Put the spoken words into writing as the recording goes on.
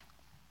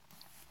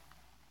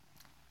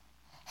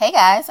Hey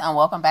guys, and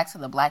welcome back to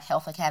the Black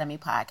Health Academy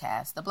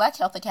podcast. The Black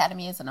Health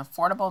Academy is an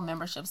affordable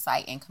membership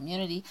site and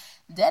community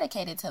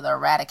dedicated to the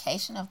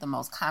eradication of the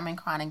most common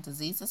chronic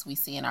diseases we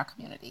see in our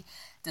community.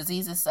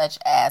 Diseases such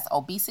as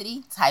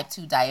obesity, type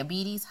 2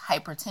 diabetes,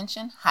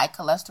 hypertension, high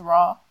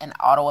cholesterol, and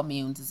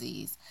autoimmune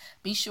disease.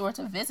 Be sure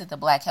to visit the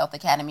Black Health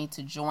Academy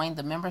to join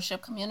the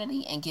membership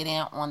community and get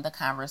in on the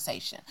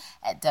conversation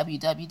at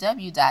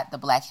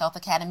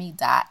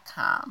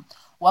www.theblackhealthacademy.com.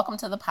 Welcome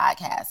to the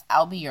podcast.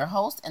 I'll be your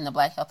host and the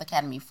Black Health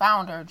Academy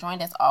founder,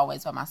 joined as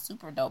always by my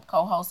super dope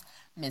co-host,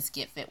 Miss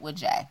Get Fit with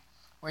Jay.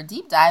 We're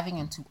deep diving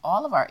into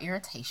all of our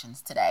irritations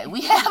today.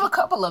 We have a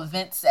couple of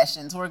vent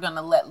sessions we're going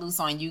to let loose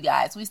on you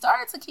guys. We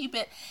started to keep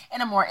it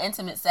in a more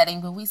intimate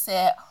setting, but we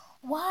said,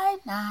 why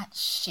not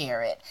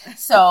share it?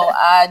 So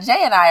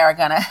Jay and I are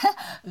going to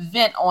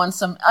vent on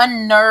some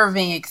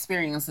unnerving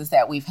experiences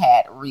that we've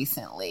had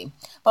recently.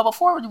 But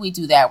before we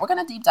do that, we're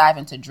going to deep dive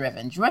into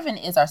Driven. Driven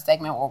is our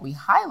segment where we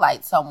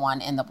highlight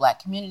someone in the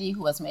Black community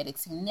who has made a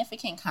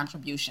significant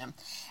contribution.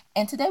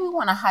 And today we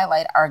want to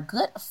highlight our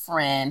good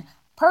friend,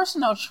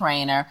 personal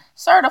trainer,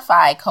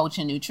 certified coach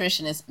and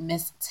nutritionist,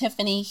 Miss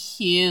Tiffany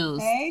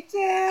Hughes. Hey,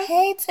 Tiff.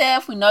 Hey,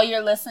 Tiff. We know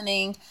you're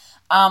listening.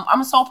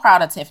 I'm so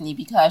proud of Tiffany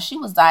because she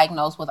was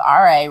diagnosed with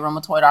RA,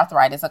 rheumatoid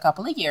arthritis, a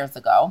couple of years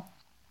ago.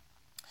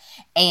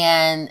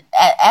 And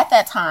at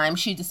that time,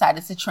 she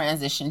decided to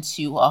transition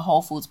to a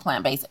whole foods,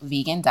 plant-based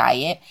vegan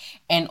diet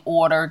in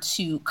order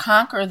to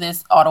conquer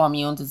this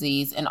autoimmune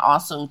disease and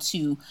also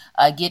to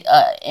get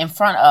in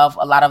front of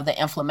a lot of the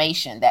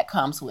inflammation that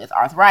comes with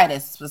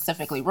arthritis,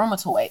 specifically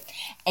rheumatoid.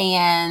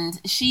 And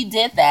she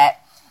did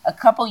that a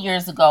couple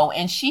years ago,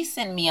 and she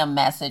sent me a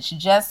message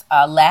just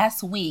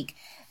last week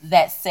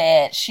that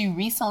said she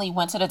recently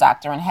went to the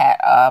doctor and had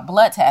a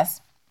blood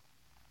test.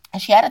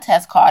 And she had a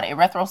test called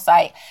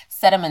erythrocyte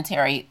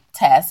sedimentary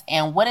test.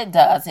 And what it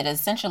does, it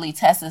essentially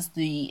tests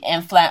the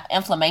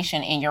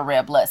inflammation in your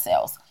red blood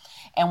cells.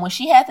 And when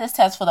she had this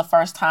test for the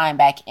first time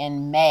back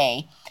in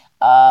May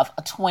of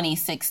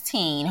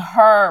 2016,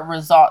 her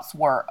results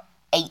were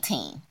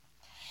 18.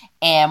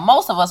 And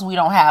most of us, we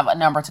don't have a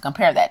number to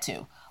compare that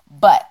to.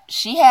 But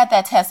she had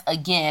that test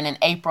again in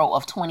April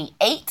of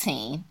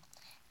 2018.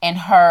 And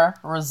her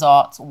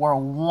results were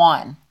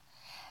 1.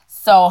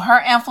 So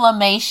her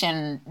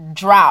inflammation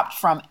dropped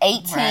from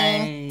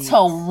 18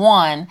 to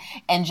 1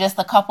 in just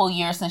a couple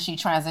years since she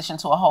transitioned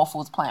to a whole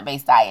foods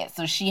plant-based diet.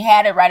 So she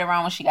had it right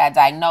around when she got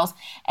diagnosed,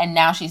 and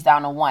now she's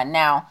down to 1.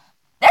 Now,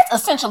 that's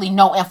essentially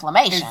no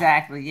inflammation.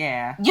 Exactly,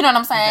 yeah. You know what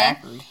I'm saying?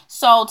 Exactly.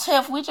 So,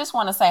 Tiff, we just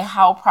want to say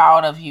how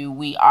proud of you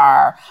we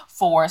are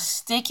for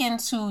sticking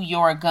to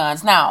your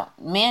guns. Now,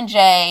 me and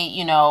Jay,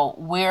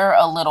 we're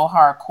a little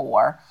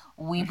hardcore.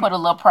 We put a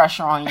little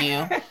pressure on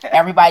you.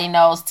 Everybody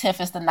knows Tiff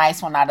is the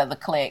nice one out of the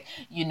clique,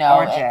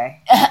 Or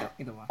Jay.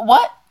 Either one.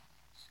 What?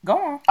 Go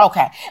on.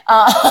 Okay.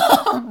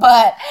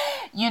 But,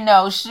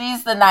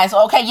 she's the nice.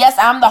 Okay, yes,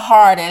 I'm the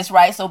hardest,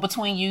 right? So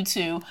between you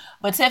two.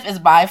 But Tiff is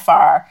by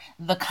far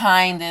the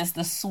kindest,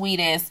 the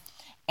sweetest.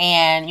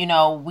 And,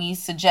 we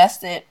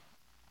suggested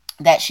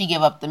that she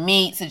give up the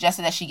meat,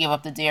 suggested that she give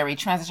up the dairy,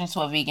 transition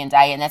to a vegan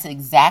diet, and that's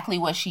exactly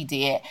what she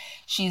did.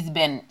 She's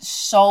been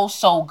so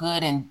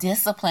good and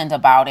disciplined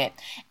about it,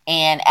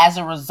 and as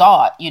a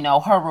result,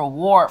 her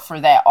reward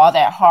for that, all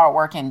that hard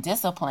work and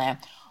discipline,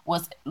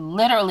 was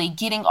literally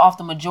getting off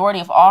the majority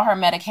of all her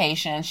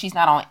medication. She's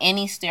not on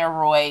any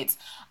steroids,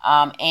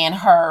 and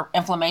her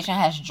inflammation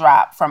has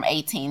dropped from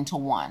 18 to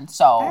 1.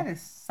 So that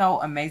is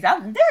so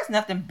amazing. There's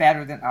nothing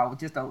better than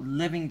just a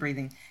living,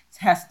 breathing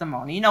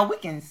testimony. We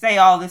can say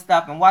all this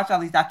stuff and watch all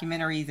these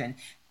documentaries and,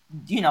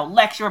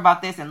 lecture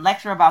about this and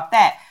lecture about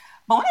that.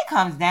 But when it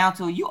comes down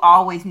to it, you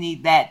always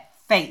need that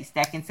face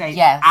that can say,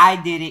 yes, I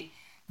did it.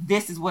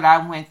 This is what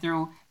I went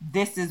through.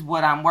 This is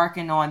what I'm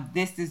working on.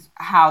 This is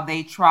how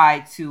they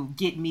tried to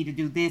get me to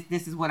do this.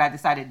 This is what I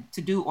decided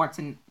to do or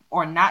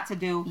not to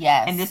do.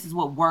 Yes. And this is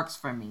what works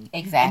for me.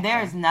 Exactly. And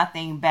there is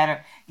nothing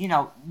better,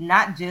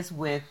 not just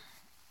with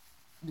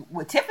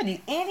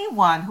Tiffany,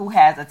 anyone who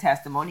has a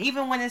testimony,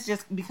 even when it's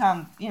just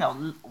become,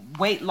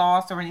 weight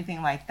loss or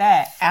anything like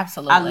that.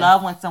 Absolutely. I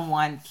love when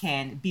someone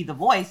can be the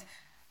voice.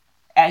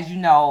 As you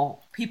know,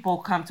 people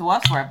come to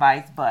us for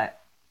advice, but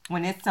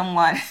when it's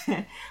someone,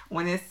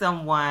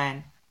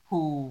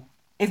 who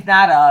is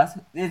not us,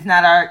 it's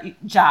not our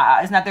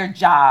job, it's not their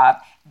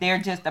job. They're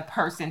just a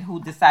person who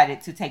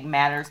decided to take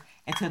matters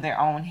into their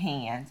own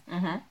hands.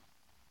 Mm-hmm.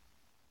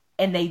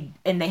 And they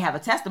have a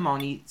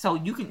testimony. So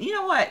you can, you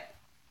know what?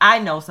 I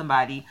know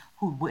somebody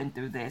who went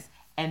through this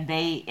and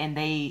they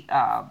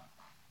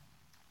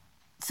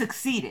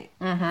succeeded.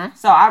 Mm-hmm.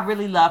 So I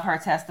really love her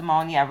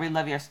testimony. I really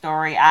love your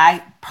story.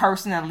 I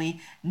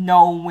personally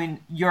know when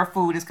your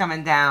food is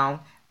coming down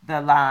the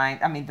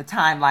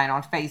timeline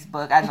on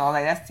Facebook. I know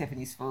like that's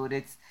Tiffany's food.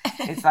 It's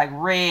like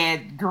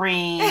red,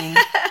 green,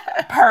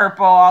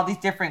 purple, all these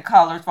different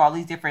colors for all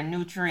these different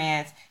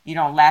nutrients. You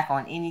don't lack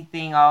on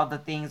anything. All the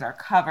things are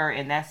covered,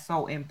 and that's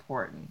so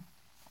important.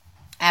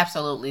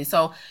 Absolutely.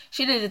 So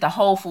she did it the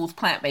whole foods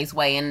plant-based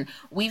way. And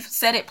we've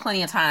said it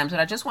plenty of times, but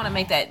I just want to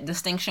make that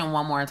distinction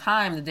one more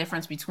time. The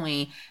difference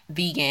between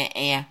vegan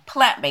and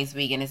plant-based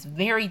vegan is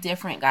very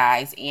different,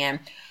 guys. And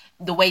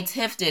the way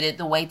Tiff did it,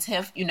 the way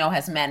Tiff,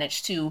 has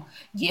managed to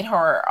get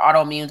her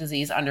autoimmune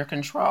disease under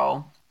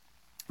control,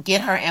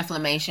 get her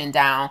inflammation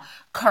down,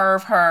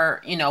 curve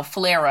her,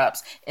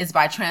 flare-ups, is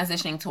by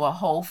transitioning to a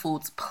whole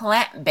foods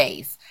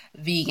plant-based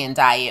vegan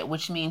diet,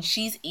 which means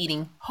she's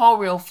eating whole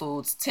real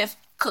foods. Tiff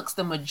cooks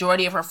the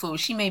majority of her food.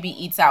 She maybe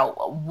eats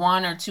out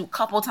one or two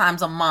couple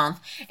times a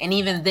month, and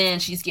even then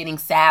she's getting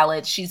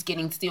salads. She's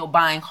still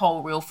buying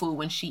whole real food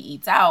when she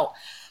eats out.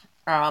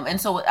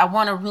 And so I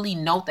want to really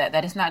note that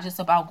it's not just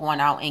about going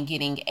out and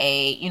getting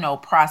a,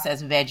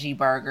 processed veggie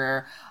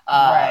burger,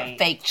 Right.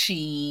 fake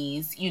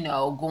cheese,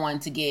 going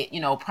to get,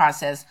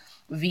 processed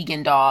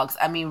vegan dogs.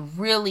 I mean,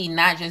 really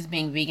not just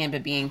being vegan,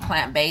 but being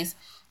plant-based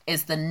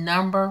is the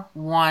number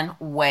one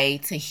way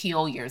to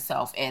heal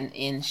yourself.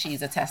 And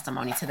she's a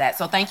testimony to that.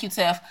 So thank you,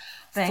 Tiff.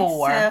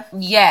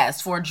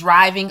 Tiff. For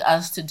driving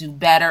us to do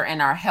better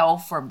in our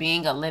health, for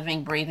being a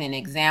living, breathing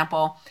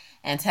example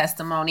and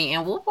testimony.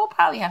 And we'll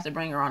probably have to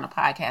bring her on a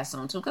podcast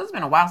soon too, because it's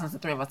been a while since the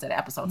three of us did an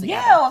episode together.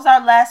 Yeah, it was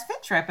our last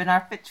fit trip, and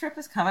our fit trip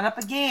is coming up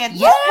again.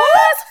 Yes,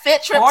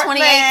 Fit Trip Portland.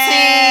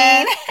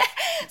 2018.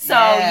 So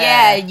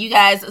Yeah. you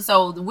guys,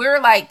 so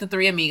we're like the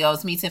three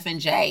amigos, me, Tiff, and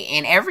Jay,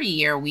 and every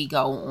year we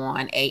go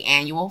on a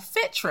annual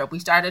fit trip. We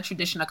started a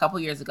tradition a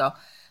couple years ago.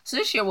 So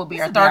this year will be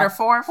our third or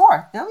fourth.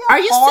 Are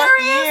you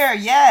serious? Year,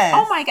 yes.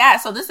 Oh my God.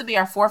 So this will be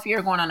our fourth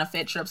year going on a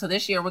fit trip. So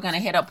this year we're going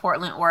to hit up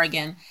Portland,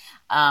 Oregon,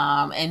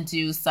 and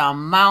do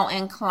some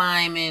mountain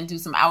climbing, do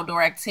some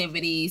outdoor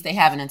activities. They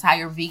have an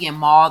entire vegan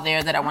mall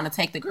there that I want to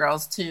take the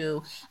girls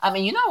to. I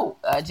mean,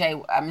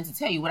 Jay, I meant to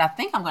tell you what I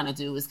think I'm going to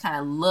do is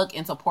kind of look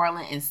into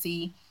Portland and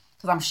see,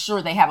 because I'm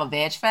sure they have a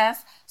veg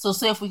fest. So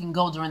see if we can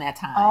go during that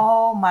time.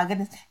 Oh my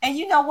goodness. And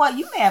you know what?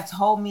 You may have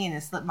told me and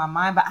it slipped my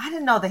mind, but I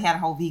didn't know they had a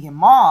whole vegan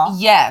mall.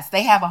 Yes,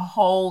 they have a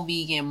whole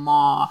vegan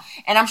mall.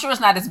 And I'm sure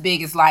it's not as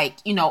big as like,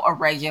 a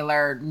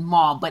regular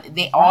mall, but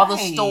all the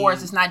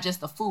stores, it's not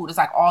just the food. It's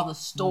like all the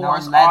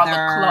stores, no leather,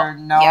 all the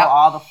clothes.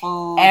 all the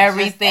food.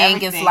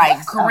 Everything is like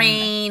That's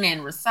green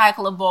and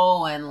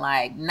recyclable and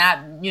like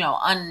not,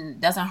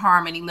 doesn't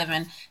harm any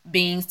living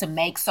beings to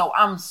make. So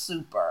I'm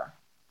super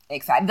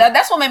excited.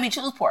 That's what made me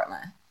choose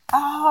Portland.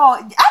 Oh,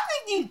 I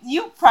think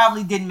you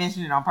probably didn't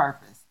mention it on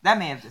purpose. That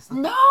may have just...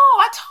 No,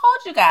 I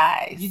told you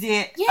guys. You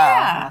did?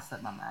 Yeah. I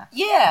slipped my mind.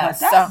 Yeah. But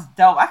that's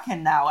dope. I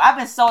cannot. I've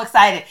been so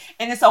excited.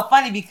 And it's so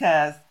funny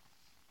because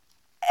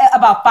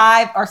about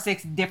 5 or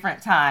 6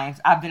 different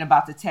times I've been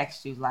about to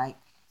text you like,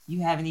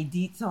 you have any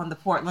deets on the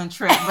Portland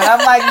trip? But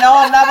I'm like, no,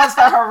 I'm not going to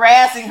start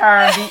harassing her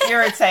and be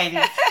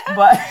irritated.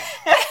 But...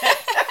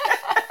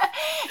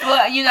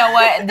 Well, you know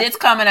what? It's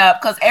coming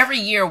up because every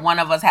year one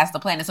of us has to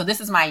plan it. So this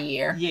is my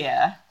year.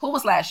 Yeah. Who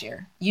was last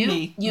year? You?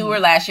 Me. You were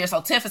last year.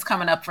 So Tiff is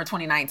coming up for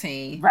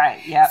 2019.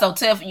 Right, yeah. So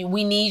Tiff,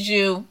 we need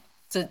you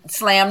to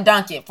slam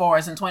dunk it for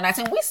us in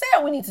 2019. We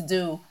said we need to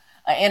do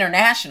an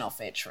international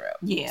fit trip.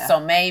 Yeah.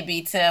 So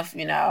maybe Tiff,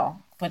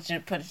 put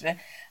your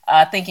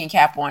thinking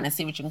cap on and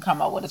see what you can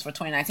come up with us for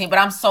 2019. But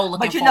I'm so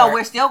looking forward. But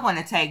we're still going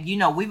to take,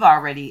 we've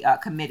already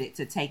committed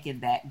to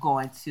taking that,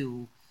 going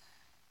to...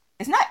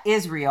 It's not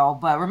Israel,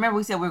 but remember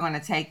we said we're going to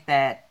take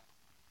that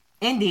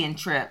Indian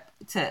trip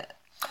to...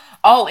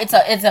 Oh, it's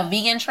a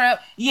vegan trip?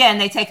 Yeah,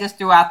 and they take us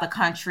throughout the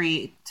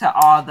country to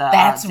all the...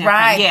 That's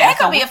right. Yeah, that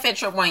could be a fit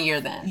trip one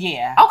year then.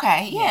 Yeah.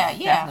 Okay, yeah.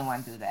 Definitely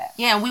want to do that.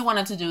 Yeah, and we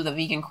wanted to do the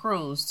vegan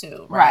cruise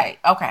too, right?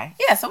 Okay.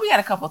 Yeah, so we got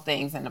a couple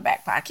things in the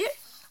back pocket.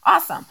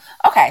 Awesome.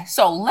 Okay,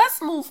 so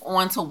let's move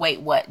on to Wait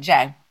What,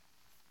 Jay.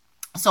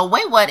 So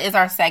Wait What is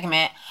our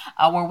segment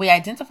where we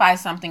identify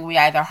something we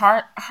either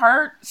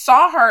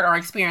saw, heard, or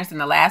experienced in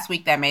the last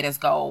week that made us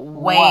go,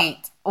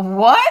 wait,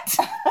 what?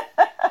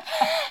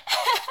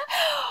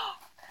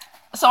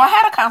 So I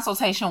had a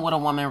consultation with a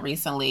woman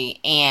recently,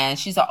 and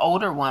she's an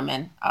older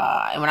woman.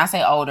 And when I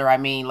say older, I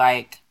mean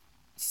like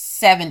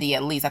 70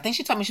 at least. I think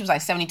she told me she was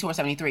like 72 or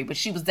 73, but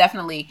she was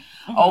definitely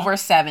over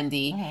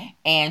 70. Mm-hmm.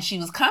 And she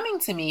was coming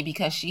to me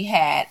because she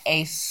had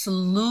a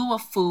slew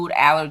of food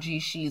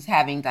allergies. She's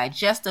having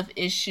digestive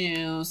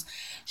issues.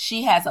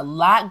 She has a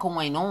lot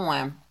going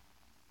on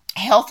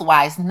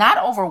health-wise,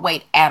 not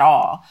overweight at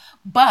all,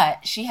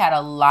 but she had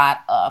a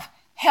lot of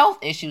health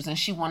issues, and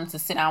she wanted to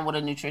sit down with a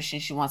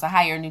nutritionist. She wants to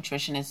hire a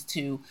nutritionist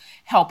to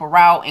help her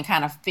out and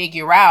kind of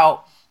figure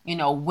out,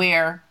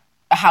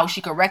 how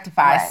she could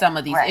rectify some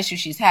of these issues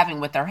she's having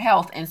with her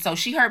health. And so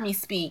she heard me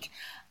speak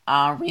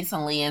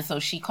recently, and so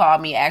she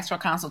called me, asked for a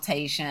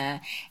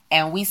consultation,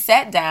 and we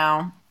sat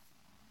down.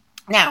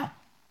 Now,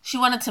 she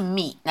wanted to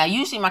meet. Now,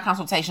 usually my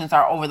consultations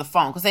are over the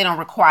phone because they don't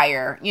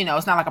require,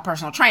 it's not like a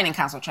personal training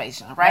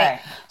consultation, right?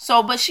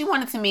 So, but she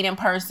wanted to meet in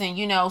person.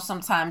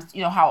 Sometimes,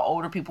 how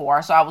older people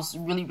are. So I was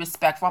really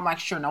respectful. I'm like,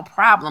 sure, no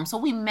problem. So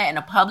we met in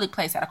a public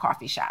place at a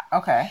coffee shop.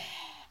 Okay.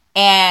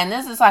 And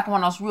this is like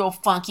one of those real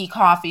funky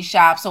coffee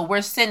shops. So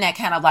we're sitting at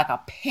kind of like a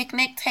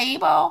picnic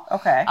table.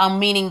 Okay.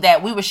 Meaning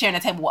that we were sharing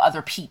a table with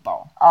other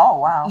people. Oh,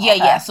 wow. Yeah,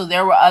 okay. yeah. So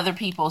there were other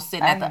people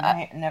sitting at the...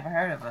 I never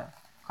heard of a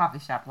coffee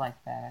shop like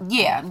that.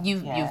 Yeah,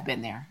 you've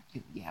been there.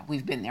 Yeah,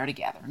 we've been there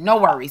together. No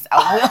worries.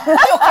 We'll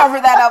cover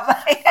that up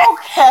later.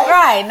 Okay.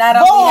 Right. Not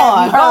only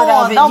have you heard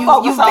of it, Don't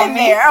focus you've on been me.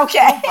 there.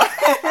 Okay.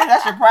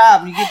 That's your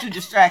problem. You get too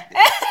distracted.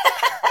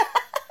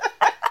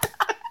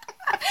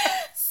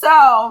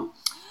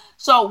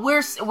 So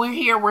we're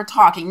here, we're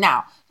talking.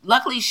 Now,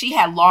 luckily she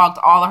had logged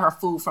all of her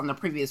food from the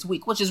previous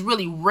week, which is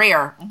really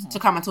rare to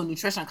come into a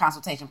nutrition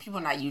consultation. People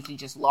are not usually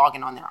just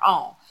logging on their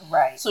own.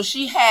 Right. So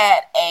she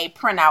had a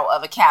printout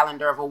of a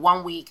calendar of a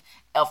 1 week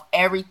of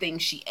everything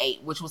she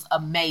ate, which was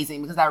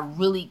amazing because that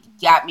really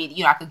got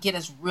me, I could get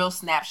a real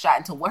snapshot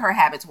into what her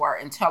habits were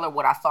and tell her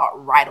what I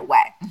thought right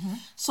away. Mm-hmm.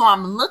 So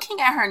I'm looking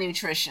at her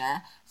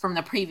nutrition from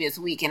the previous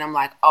week and I'm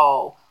like,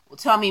 oh, well,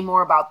 tell me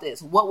more about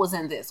this. What was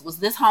in this? Was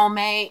this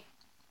homemade?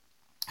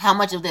 How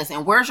much of this?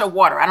 And where's your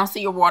water? I don't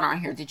see your water on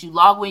here. Did you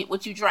log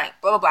what you drank?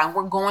 Blah, blah, blah. And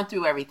we're going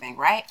through everything,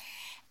 right?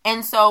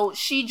 And so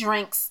she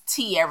drinks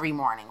tea every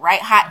morning,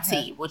 right? Hot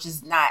tea, which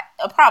is not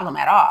a problem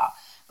at all.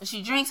 But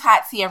she drinks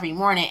hot tea every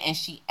morning and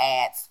she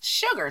adds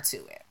sugar to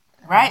it,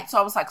 right? So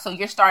I was like, so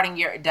you're starting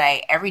your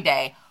day every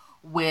day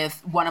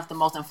with one of the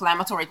most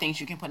inflammatory things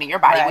you can put in your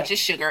body, which is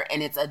sugar.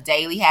 And it's a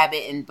daily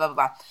habit and blah, blah,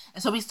 blah.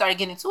 And so we started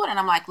getting to it. And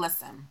I'm like,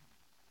 listen,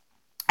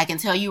 I can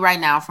tell you right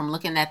now from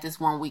looking at this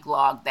 1 week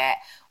log that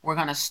we're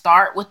going to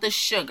start with the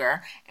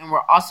sugar and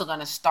we're also going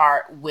to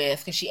start with,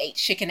 because she ate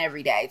chicken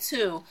every day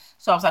too.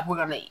 So I was like, we're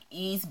going to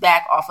ease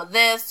back off of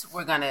this.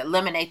 We're going to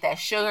eliminate that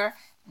sugar.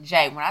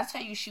 Jay, when I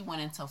tell you she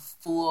went into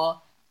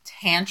full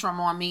tantrum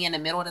on me in the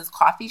middle of this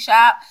coffee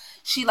shop,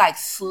 she like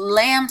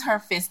slammed her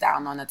fist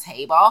down on the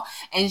table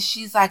and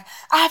she's like,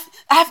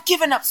 I've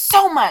given up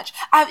so much.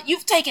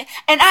 You've taken,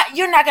 and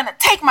you're not gonna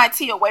take my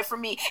tea away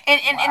from me.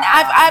 And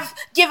I've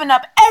given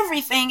up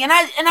everything and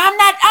I'm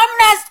not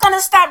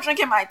gonna stop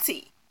drinking my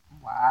tea.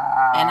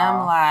 Wow. And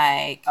I'm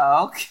like,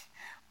 okay.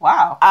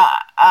 Wow.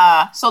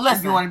 So listen.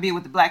 If you want to be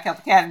with the Black Health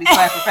Academy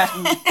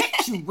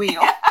 /professional, you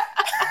will.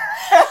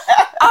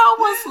 I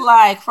was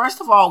like, first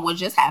of all, what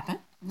just happened?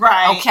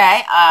 Right.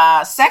 Okay.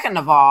 Second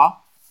of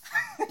all,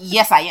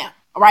 yes, I am.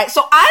 Right.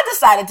 So I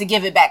decided to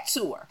give it back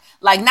to her.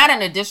 Like, not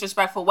in a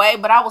disrespectful way,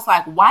 but I was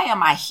like, why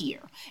am I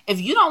here?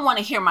 If you don't want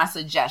to hear my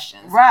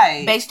suggestions,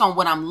 right, based on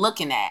what I'm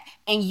looking at,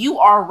 and you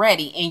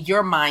already in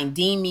your mind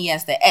deem me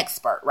as the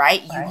expert,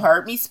 right? You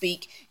heard me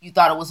speak. You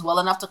thought it was well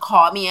enough to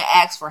call me and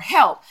ask for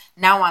help.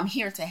 Now I'm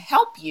here to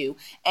help you.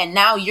 And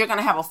now you're going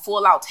to have a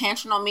full out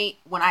tantrum on me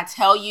when I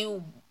tell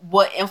you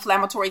what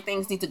inflammatory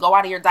things need to go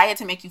out of your diet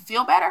to make you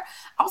feel better.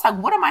 I was like,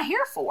 what am I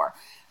here for?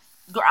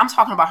 Girl, I'm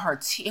talking about her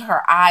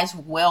eyes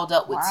welled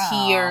up with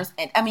tears.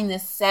 And I mean,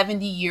 this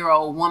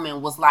 70-year-old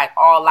woman was like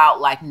all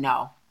out, like,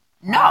 no,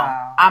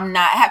 I'm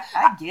not.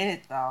 I get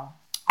it though.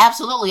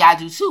 Absolutely, I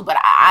do too. But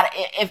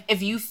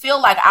if you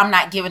feel like I'm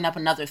not giving up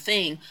another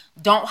thing,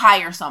 don't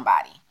hire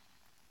somebody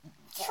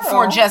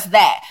for just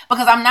that.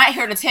 Because I'm not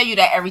here to tell you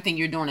that everything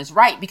you're doing is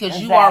right, because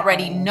you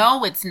already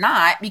know it's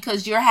not,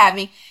 because you're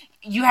having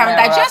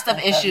digestive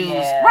issues,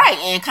 right,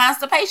 and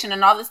constipation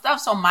and all this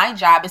stuff. So my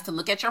job is to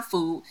look at your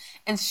food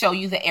and show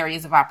you the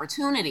areas of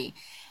opportunity.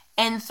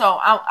 And so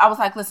I was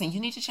like, listen,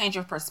 you need to change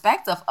your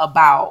perspective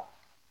about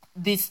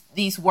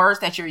these words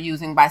that you're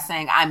using by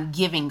saying I'm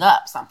giving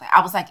up something.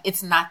 I was like,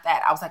 it's not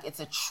that. I was like,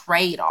 it's a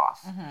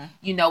trade-off.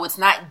 Mm-hmm. It's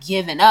not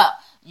giving up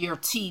your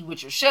tea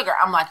with your sugar.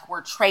 I'm like,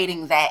 we're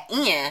trading that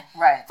in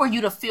for you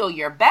to feel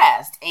your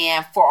best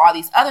and for all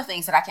these other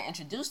things that I can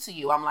introduce to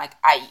you. I'm like,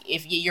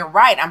 if you're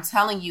right, I'm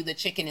telling you the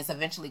chicken is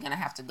eventually going to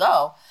have to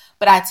go.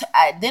 But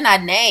then I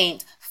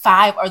named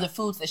 5 other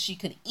foods that she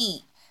could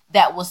eat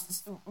that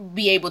was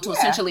be able to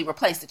essentially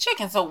replace the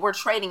chicken. So we're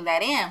trading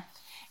that in.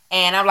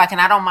 And I'm like, and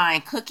I don't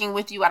mind cooking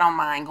with you. I don't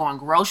mind going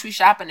grocery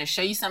shopping to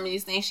show you some of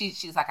these things.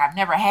 She's like, I've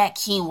never had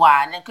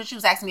quinoa. And because she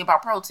was asking me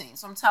about protein.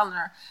 So I'm telling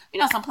her,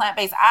 some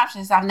plant-based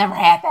options. I've never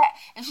had that.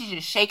 And she's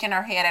just shaking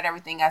her head at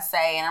everything I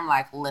say. And I'm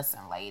like, listen,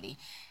 lady.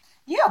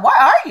 Yeah, why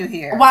are you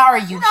here? Why are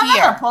you here? I'm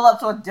not going to pull up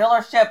to a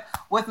dealership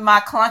with my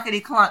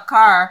clunkety-clunk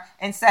car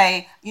and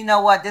say, you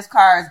know what, this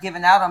car is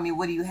giving out on me.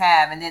 What do you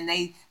have? And then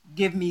they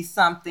give me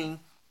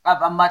something of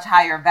a much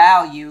higher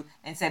value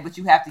and say, but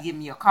you have to give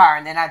me your car.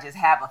 And then I just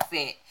have a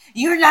fit.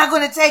 You're not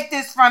going to take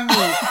this from me.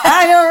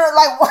 I don't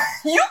like what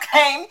you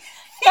came.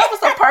 That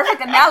was a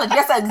perfect analogy.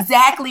 That's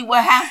exactly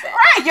what happened.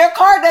 Right. Your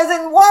car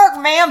doesn't work,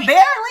 ma'am.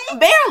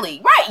 Barely.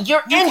 Right.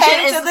 Your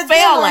engine is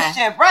failing.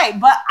 Dealership. Right.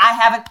 But I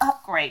have an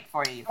upgrade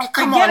for you.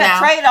 Come on now. A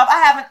trade-off.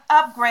 I have an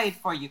upgrade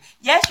for you.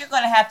 Yes, you're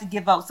going to have to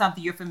give up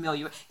something you're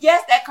familiar with.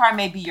 Yes, that car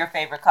may be your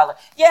favorite color.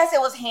 Yes, it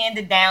was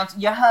handed down to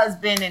your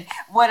husband and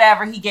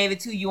whatever. He gave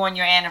it to you on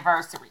your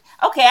anniversary.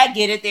 Okay, I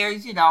get it.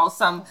 There's,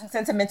 some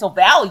sentimental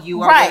value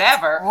or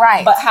whatever.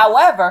 Right. But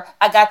however,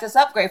 I got this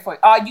upgrade for you.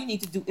 All you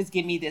need to do is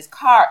give me this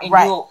car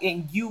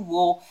and you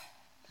will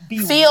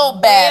feel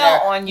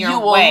better. On your you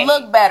will way.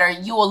 Look better.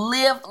 You will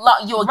live.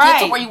 You will get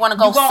to where you want to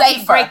go safer.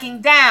 Keep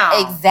breaking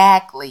down.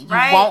 Exactly. You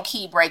won't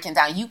keep breaking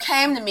down. You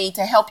came to me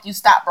to help you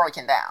stop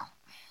breaking down.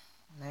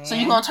 Man. So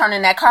you're gonna turn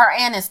in that car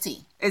and his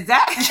tea.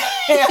 Exactly.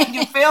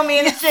 You feel me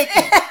in the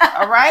chicken.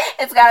 All right.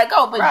 It's gotta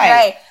go. But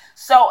Jay,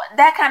 so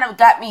that kind of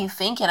got me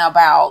thinking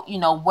about,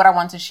 what I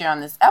want to share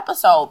on this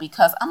episode,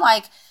 because I'm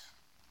like,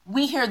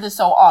 we hear this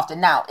so often.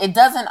 Now, it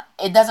doesn't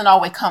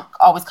always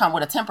come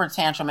with a temper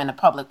tantrum in a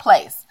public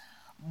place.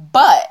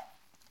 But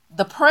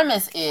the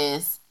premise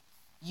is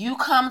you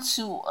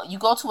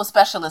go to a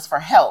specialist for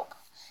help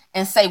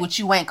and say what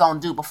you ain't gonna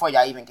do before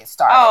y'all even get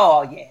started.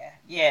 Oh, yeah.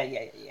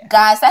 Yeah.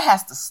 Guys, that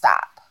has to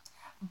stop.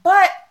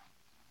 But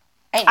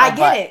I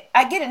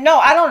get it. No,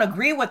 I don't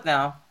agree with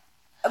them.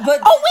 But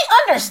we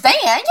understand.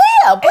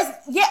 Yeah.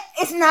 But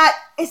it's not.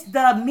 It's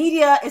the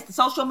media. It's the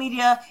social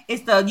media.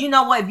 It's the,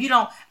 if you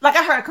don't, like,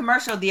 I heard a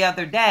commercial the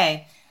other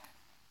day.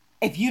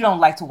 If you don't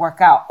like to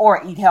work out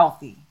or eat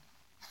healthy,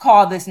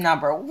 call this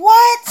number.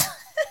 What?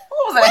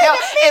 What was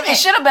it? It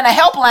should have been a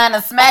helpline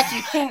to smack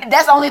you.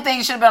 That's the only thing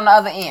you should have been on the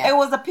other end. It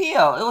was a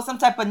pill. It was some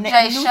type of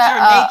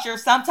nature,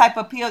 some type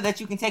of pill that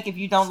you can take if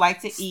you don't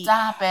like to eat.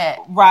 Stop it.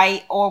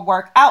 Right, or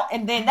work out.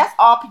 And then that's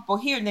all people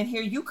hear. And then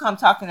here you come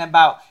talking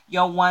about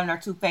your 1 or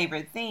 2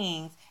 favorite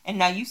things. And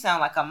now you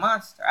sound like a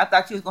monster. I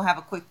thought you was going to have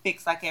a quick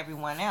fix like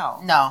everyone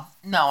else. No,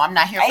 I'm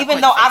not here for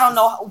even though fixes. I don't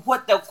know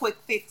what the quick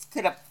fix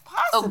could have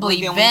possibly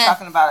been when you're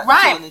talking about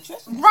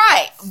nutrition.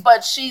 Right.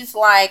 But she's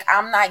like,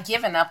 I'm not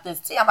giving up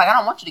this tea. I'm like, I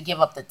don't want you to give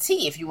up the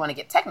tea if you want to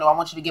get technical. I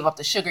want you to give up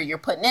the sugar you're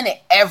putting in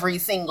it every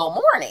single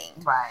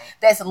morning. Right.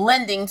 That's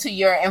lending to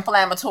your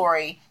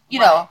inflammatory,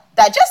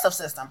 digestive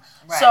system.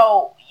 Right.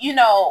 So,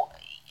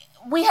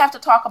 we have to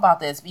talk about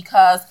this,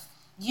 because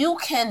you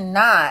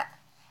cannot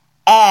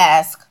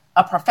ask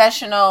a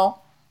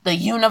professional, the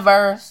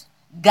universe,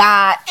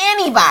 God,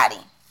 anybody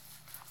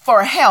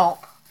for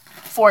help,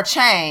 for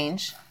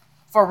change,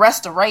 for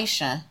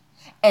restoration,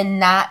 and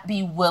not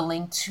be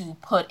willing to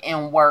put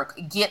in work,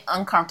 get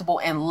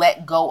uncomfortable, and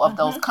let go of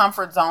those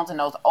comfort zones and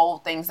those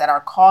old things that are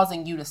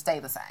causing you to stay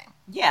the same.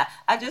 Yeah,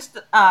 I just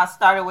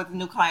started with a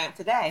new client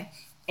today,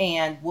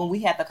 and when we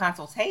had the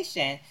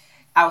consultation,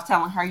 I was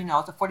telling her,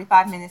 it's a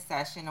 45-minute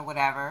session or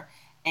whatever,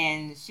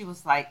 and she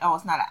was like, oh,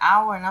 it's not an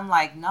hour? And I'm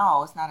like,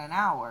 no, it's not an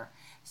hour.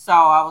 So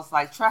I was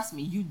like, trust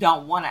me, you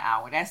don't want an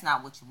hour. That's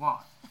not what you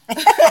want.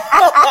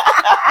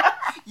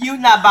 You're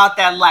not about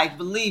that life,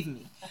 believe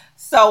me.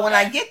 So when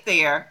I get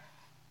there,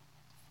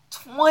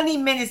 20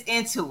 minutes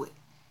into it,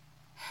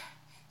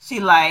 she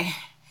like,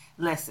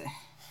 listen,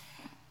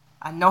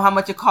 I know how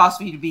much it costs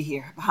for you to be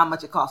here, but how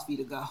much it costs for you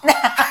to go.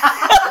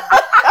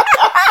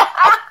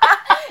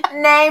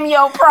 Name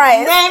your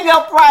price. Name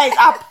your price.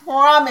 I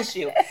promise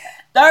you.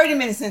 30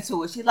 minutes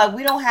into it, she's like,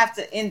 we don't have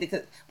to end it,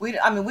 because we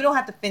don't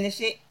have to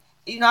finish it.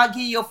 I'll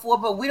give you a 4,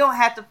 but we don't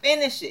have to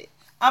finish it.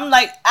 I'm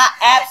like, I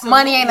absolutely.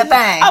 Money ain't a thing.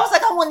 I was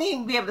like, I wouldn't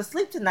even be able to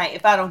sleep tonight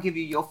if I don't give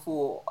you your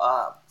full.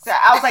 So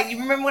I was like, you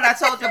remember when I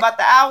told you about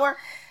the hour?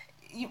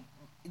 You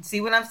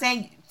see what I'm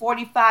saying?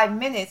 45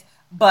 minutes,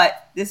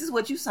 but this is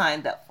what you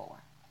signed up for,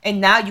 and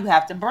now you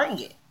have to bring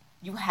it.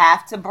 You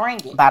have to bring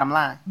it. Bottom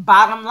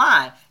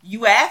line.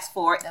 You asked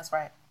for it. That's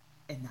right.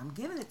 And I'm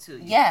giving it to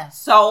you. Yeah.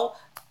 So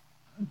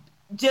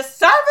just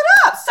serve it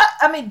up.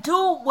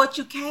 Do what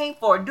you came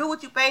for. Do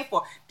what you paid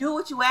for. Do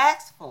what you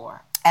asked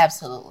for.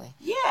 Absolutely.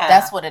 Yeah.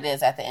 That's what it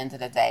is at the end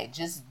of the day.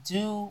 Just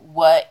do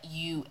what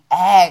you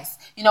ask,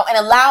 and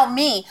allow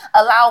me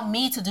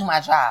to do my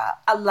job.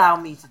 Allow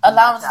me to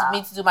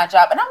do my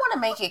job. And I want to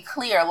make it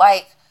clear,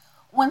 like,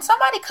 when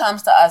somebody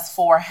comes to us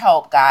for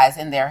help, guys,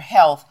 in their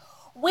health,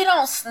 we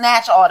don't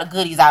snatch all the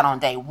goodies out on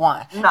day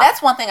one. No.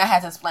 That's one thing I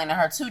had to explain to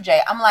her too,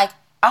 Jay. I'm like,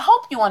 I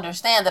hope you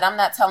understand that I'm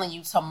not telling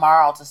you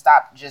tomorrow to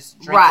stop just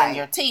drinking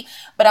your tea,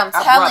 but I'm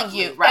telling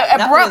you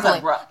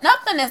abruptly.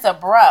 Nothing is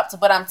abrupt,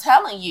 but I'm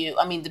telling you,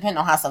 depending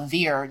on how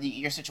severe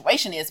your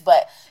situation is,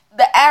 but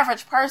the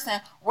average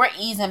person, we're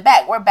easing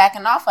back. We're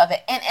backing off of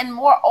it. And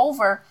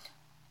moreover,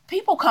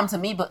 people come to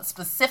me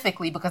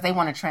specifically because they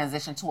want to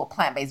transition to a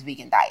plant-based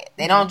vegan diet.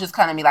 They don't just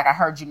come to me like, I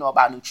heard you know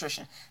about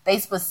nutrition. They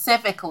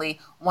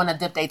specifically want to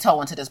dip their toe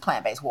into this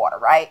plant-based water,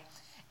 right?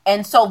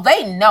 And so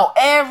they know,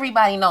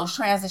 everybody knows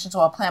transition to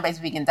a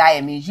plant-based vegan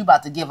diet means you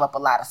about to give up a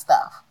lot of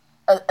stuff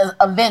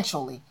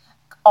eventually.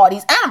 All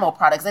these animal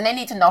products, and they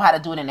need to know how to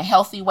do it in a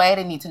healthy way.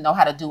 They need to know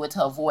how to do it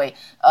to avoid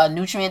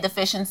nutrient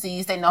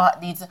deficiencies. They know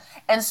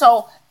and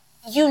so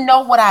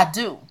what I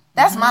do.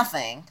 That's my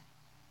thing.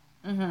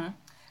 Mm-hmm.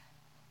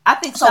 I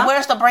think so.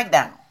 Where's the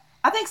breakdown?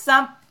 I think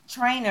some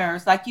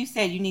trainers, like you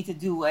said, you need to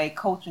do a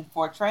coaching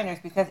for trainers,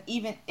 because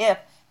even if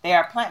they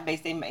are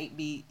plant-based, they may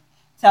be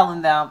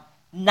telling them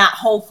not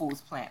Whole Foods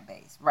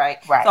plant-based, right?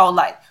 Right. So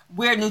like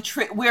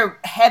we're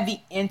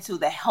heavy into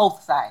the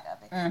health side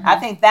of it. Mm-hmm. I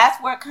think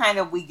that's where kind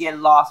of we get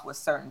lost with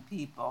certain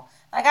people.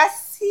 Like, I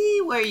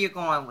see where you're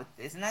going with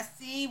this, and I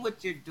see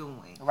what you're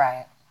doing.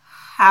 Right.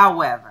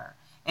 However,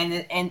 and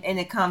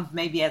it comes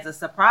maybe as a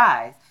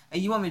surprise.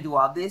 And you want me to do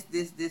all this,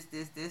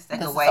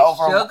 take away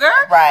sugar?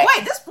 Right.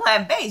 Wait, this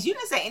plant-based. You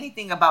didn't say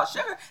anything about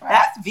sugar. Right.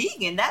 That's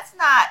vegan. That's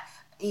not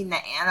eating an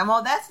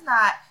animal. That's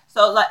not...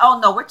 So, like, oh,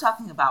 no, we're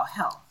talking about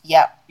health.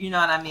 Yep. You know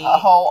what I mean? A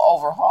whole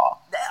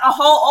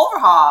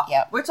overhaul.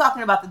 Yep. We're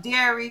talking about the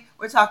dairy.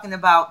 We're talking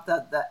about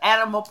the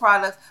animal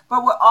products.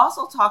 But we're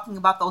also talking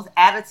about those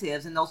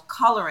additives and those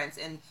colorants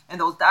and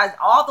those dyes,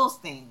 all those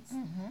things.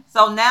 Mm-hmm.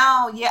 So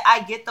now, yeah,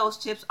 I get those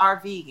chips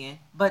are vegan,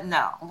 but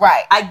no.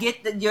 Right. I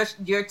get that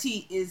your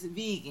tea is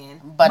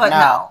vegan, but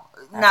no.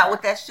 Not right.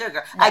 with that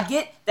sugar. No. I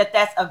get that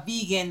that's a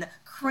vegan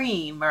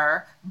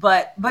creamer,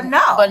 but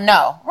no. But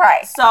no.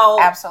 Right. So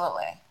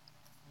absolutely.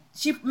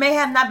 She may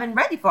have not been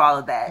ready for all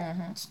of that.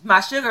 Mm-hmm. My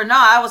sugar, no,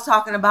 I was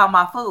talking about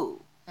my food.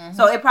 Mm-hmm.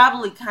 So it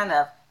probably kind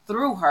of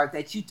threw her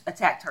that you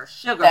attacked her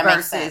sugar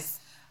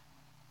versus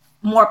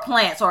more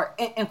plants or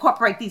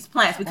incorporate these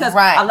plants. Because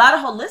a lot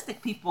of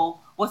holistic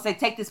people will say,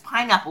 take this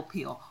pineapple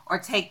peel or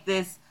take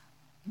this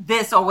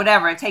or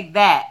whatever and take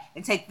that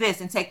and take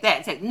this and take that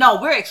and take...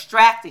 No, we're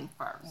extracting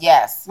first.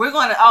 Yes. We're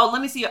going to, let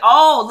me see.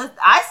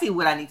 I see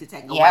what I need to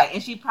take away.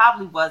 And she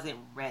probably wasn't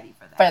ready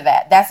for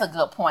that. That's a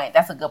good point.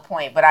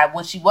 But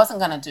what she wasn't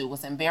going to do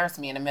was embarrass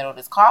me in the middle of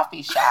this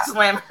coffee shop.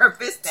 Slam her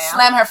fist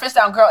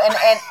down, girl.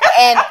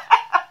 And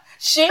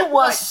she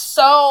was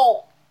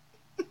so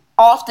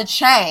off the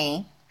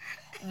chain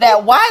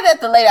that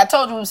the lady, I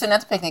told you we were sitting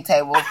at the picnic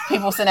table,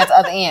 people sitting at the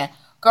other end.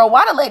 Girl,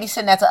 why the lady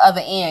sitting at the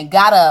other end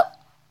got up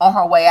on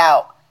her way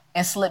out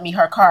and slipped me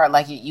her card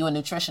like you a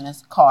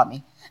nutritionist? Call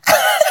me.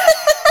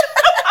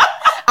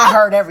 I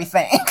heard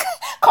everything.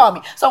 Call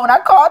me. So when I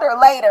called her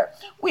later,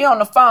 we on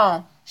the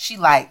phone, she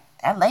like,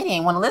 that lady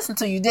ain't want to listen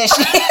to you, did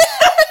she?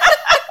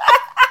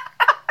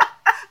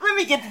 Let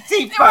me get the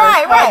tea first.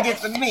 Right.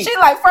 Get the meat. She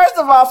like, first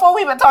of all, before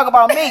we even talk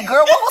about me,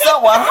 girl, what was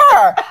up with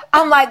her?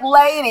 I'm like,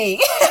 lady.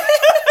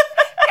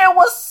 It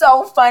was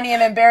so funny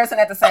and embarrassing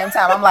at the same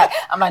time. I'm like,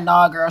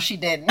 nah, girl, she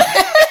didn't.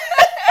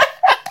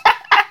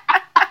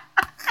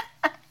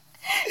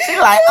 She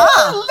like,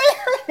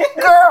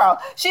 girl.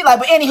 She like,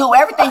 but anywho,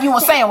 everything you were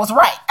saying was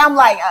right. I'm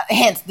like,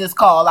 hence this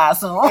call, I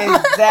assume.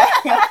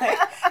 Exactly.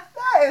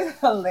 That is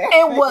hilarious.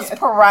 It was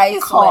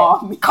priceless.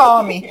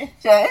 Call me.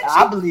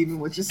 I believe in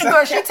what you're saying.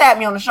 Girl, she tapped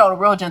me on the shoulder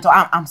real gentle.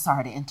 I'm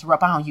sorry to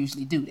interrupt. I don't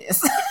usually do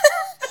this.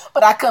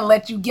 But I couldn't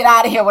let you get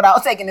out of here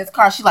without taking this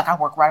car. She's like, I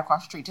work right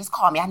across the street. Just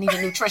call me. I need a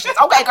nutritionist.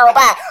 Okay, girl,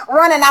 bye.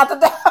 Running out the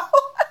door.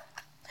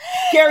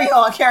 Carry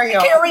on.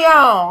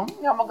 I'm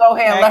going to go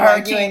ahead and let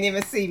her You ain't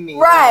even see me.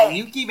 Right.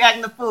 You keep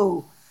acting the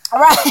fool.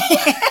 Right.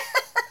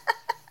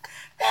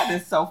 That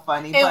is so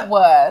funny. It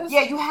was.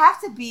 Yeah, you have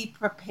to be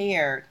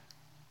prepared.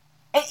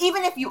 And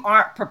even if you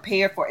aren't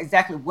prepared for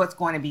exactly what's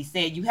going to be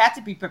said, you have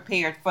to be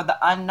prepared for the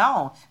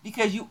unknown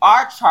because you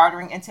are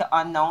chartering into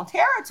unknown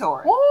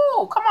territory.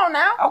 Ooh, come on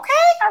now. Okay?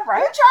 All right.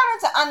 You're chartering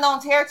into unknown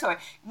territory.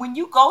 When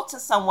you go to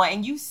someone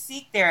and you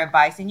seek their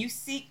advice and you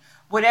seek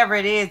whatever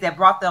it is that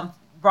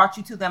brought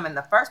you to them in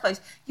the first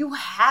place, you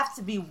have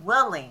to be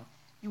willing.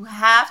 You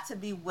have to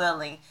be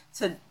willing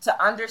to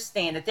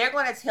understand that they're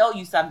going to tell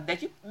you something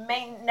that you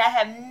may not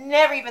have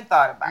never even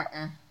thought about.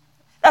 Mm-mm.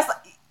 That's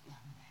like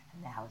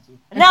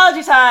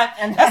analogy time.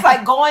 That's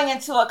like going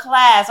into a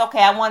class.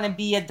 Okay, I want to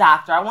be a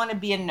doctor. I want to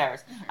be a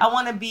nurse. Mm-hmm. I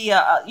want to be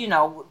a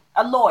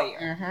lawyer.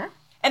 Mm-hmm.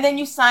 And then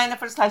you sign up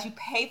for this class, you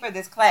pay for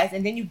this class,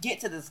 and then you get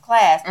to this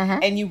class,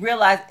 and you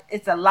realize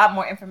it's a lot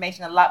more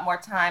information, a lot more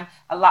time,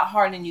 a lot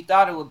harder than you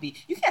thought it would be.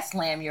 You can't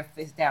slam your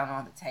fist down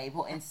on the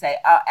table and say,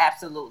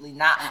 absolutely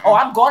not. Mm-hmm. Oh,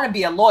 I'm going to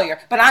be a lawyer,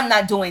 but I'm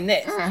not doing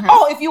this. Mm-hmm.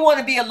 Oh, if you want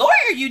to be a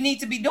lawyer, you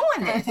need to be doing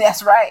this.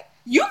 That's right.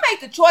 You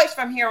make the choice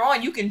from here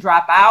on. You can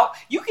drop out.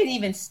 You can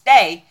even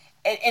stay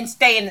and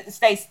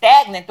stay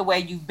stagnant the way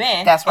you've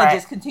been. That's right. And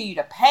just continue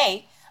to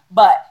pay.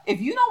 But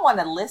if you don't want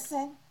to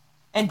listen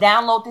and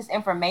download this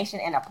information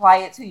and apply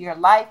it to your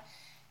life,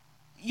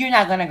 you're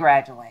not going to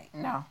graduate.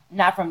 No.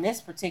 Not from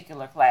this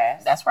particular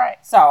class. That's right.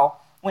 So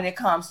when it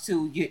comes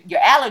to your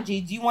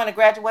allergies, do you want to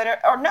graduate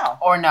or no?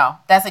 Or no.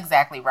 That's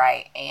exactly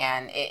right.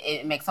 And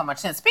it makes so much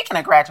sense. Speaking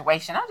of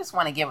graduation, I just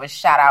want to give a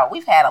shout out.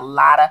 We've had a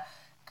lot of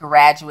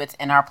graduates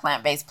in our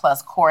Plant-Based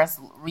Plus course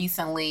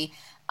recently.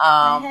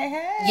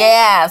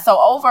 Yeah, so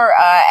over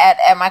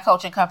at my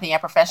coaching company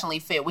at Professionally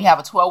Fit, we have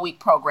a 12-week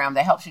program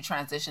that helps you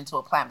transition to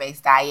a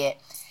plant-based diet.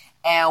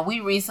 And we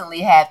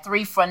recently had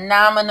 3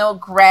 phenomenal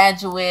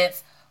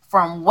graduates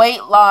from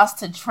weight loss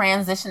to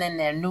transitioning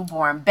their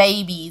newborn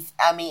babies.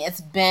 I mean,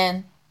 it's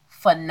been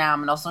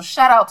phenomenal. So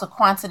shout out to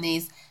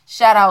Quantities,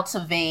 shout out to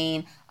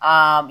Veen,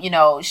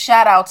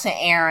 shout out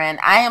to Aaron.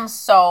 I am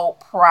so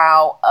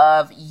proud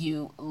of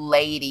you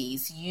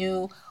ladies.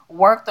 You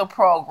worked the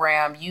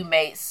program. You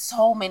made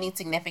so many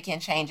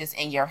significant changes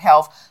in your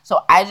health.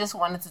 So I just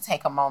wanted to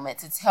take a moment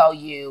to tell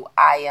you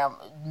I am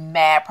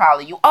mad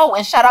proud of you. Oh,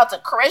 and shout out to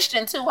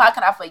Christian too. How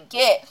can I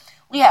forget?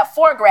 We have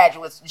 4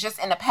 graduates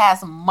just in the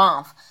past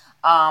month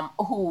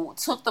who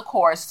took the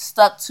course,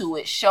 stuck to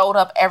it, showed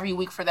up every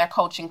week for their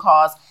coaching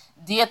calls,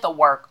 did the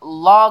work,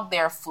 logged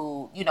their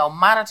food,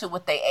 monitored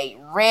what they ate,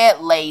 read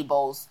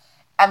labels.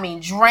 I mean,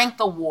 drank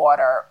the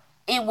water.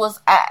 It was,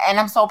 and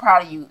I'm so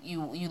proud of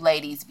you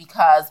ladies,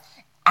 because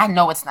I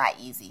know it's not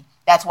easy.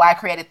 That's why I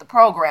created the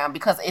program,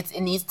 because it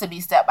needs to be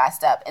step by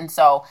step. And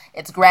so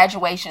it's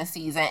graduation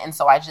season. And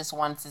so I just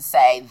wanted to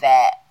say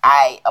that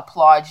I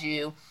applaud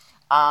you.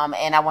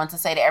 And I want to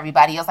say to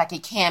everybody else, like,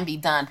 it can be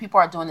done. People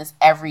are doing this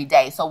every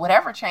day. So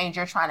whatever change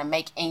you're trying to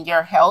make in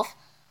your health,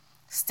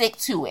 stick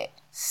to it.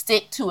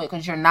 Stick to it,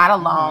 because you're not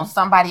alone.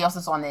 Somebody else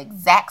is on the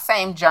exact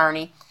same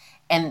journey.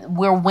 And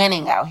we're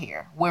winning out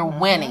here. We're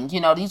winning.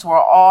 You know, these were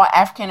all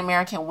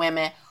African-American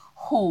women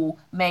who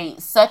made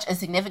such a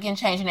significant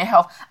change in their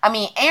health. I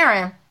mean,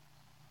 Erin,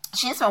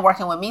 she's been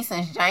working with me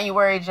since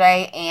January,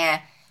 Jay,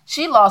 and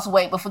she lost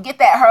weight. But forget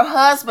that, her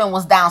husband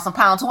was down some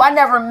pounds, who I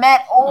never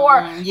met,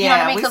 or you know what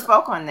I mean? We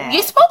spoke on that.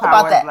 You spoke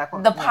about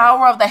that. The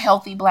power of the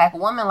healthy Black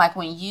woman. Like,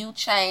 when you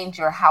change,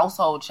 your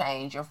household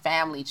change, your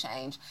family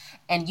change,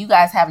 and you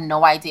guys have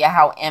no idea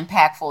how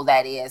impactful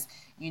that is.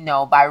 You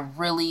know, by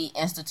really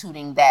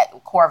instituting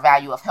that core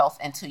value of health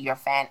into your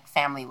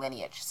family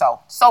lineage. So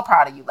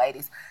proud of you,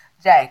 ladies.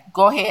 Jay,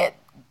 go ahead,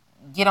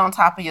 get on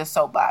top of your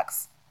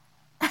soapbox.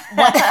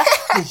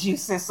 Did you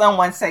see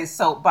someone say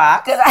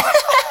soapbox?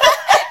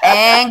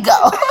 And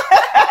go.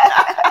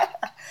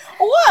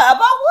 What?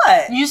 About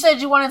what? You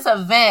said you wanted to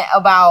vent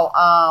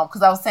about,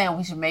 because I was saying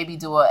we should maybe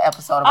do an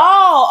episode about.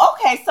 Oh,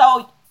 okay.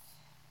 So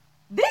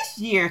this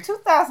year,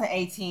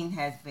 2018,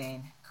 has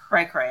been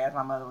cray-cray, as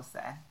my mother would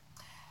say.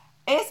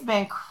 It's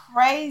been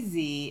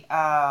crazy.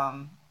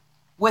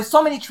 With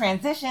so many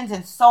transitions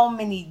and so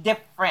many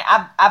different,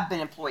 I've been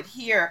employed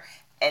here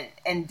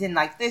and then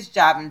like this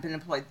job and been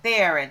employed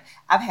there, and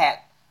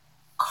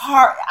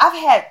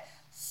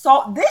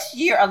this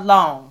year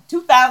alone,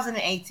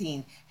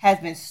 2018 has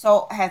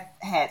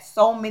had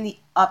so many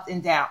ups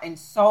and downs, and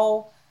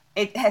so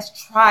it has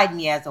tried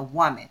me as a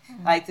woman,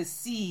 like, to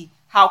see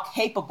how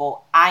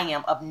capable I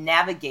am of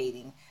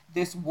navigating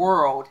this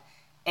world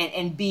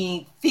and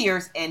being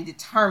fierce and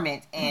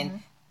determined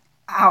and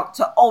out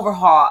to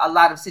overhaul a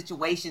lot of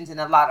situations and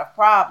a lot of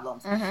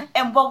problems.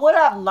 But what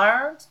I've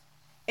learned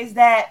is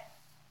that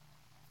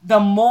the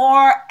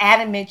more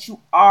adamant you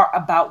are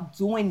about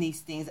doing these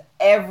things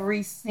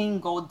every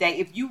single day,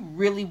 if you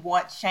really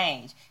want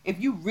change, if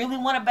you really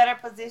want a better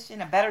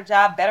position, a better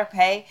job, better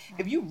pay,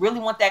 if you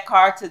really want that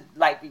car to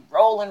like be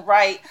rolling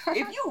right,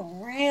 if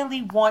you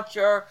really want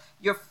your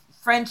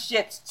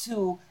friendships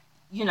to,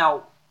 you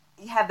know,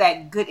 have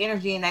that good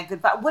energy and that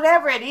good vibe,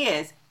 whatever it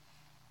is,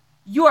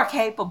 you are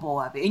capable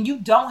of it. And you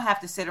don't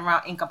have to sit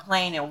around and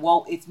complain and,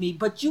 whoa, it's me.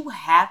 But you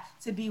have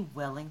to be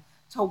willing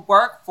to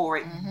work for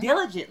it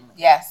diligently.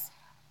 Yes.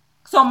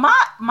 So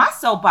my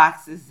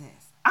soapbox is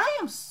this. I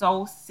am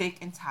so sick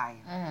and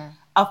tired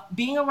of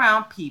being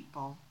around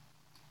people.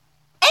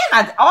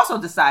 And I also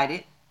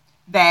decided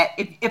that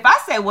if I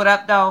say what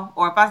up, though,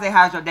 or if I say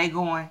how's your day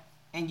going,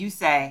 and you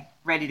say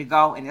ready to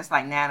go, and it's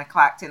like 9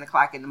 o'clock, 10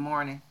 o'clock in the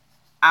morning,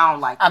 I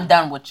don't like I'm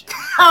done with you.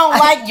 I don't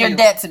like you. You're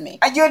dead to me.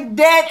 You're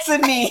dead to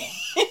me.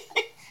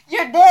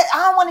 You're dead. I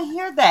don't want to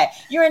hear that.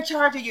 You're in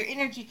charge of your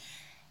energy.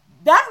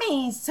 That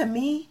means to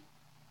me,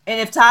 and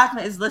if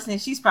Tajma is listening,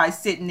 she's probably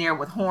sitting there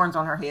with horns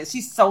on her head.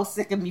 She's so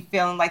sick of me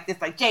feeling like this.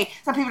 Like, Jay,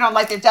 some people don't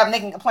like their job and they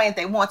can complain if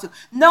they want to.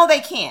 No,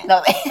 they can't.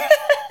 No, they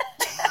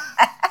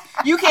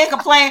You can't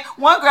complain.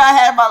 One girl I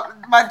had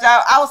about my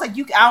job, I was like,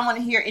 I don't want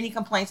to hear any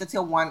complaints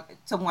until 1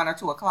 or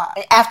 2 o'clock.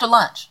 After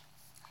lunch.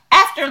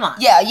 After lunch.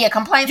 Yeah,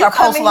 complaints are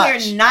post-lunch. You come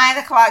in here 9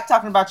 o'clock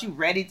talking about you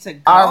ready to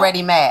go.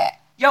 Already mad.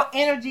 Your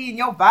energy and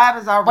your vibe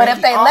is already But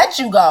if they let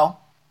you go,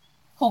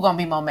 who gonna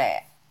be more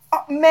mad?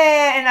 Oh,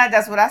 man, and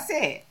that's what I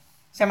said.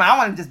 Shema, I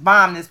want to just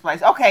bomb this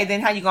place. Okay,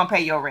 then how you gonna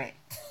pay your rent?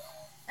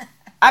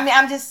 I mean,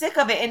 I'm just sick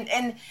of it.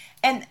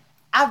 And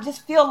I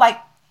just feel like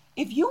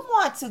if you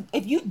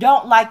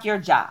don't like your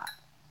job,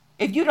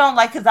 if you don't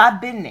like, because I've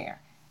been there.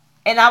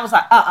 And I was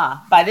like,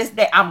 by this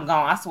day, I'm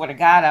gone. I swear to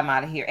God, I'm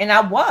out of here. And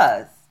I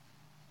was.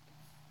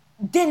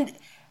 Then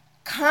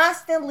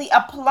constantly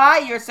apply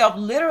yourself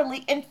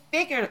literally and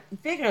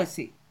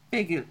figuratively.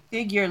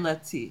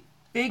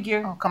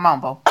 Oh, come on,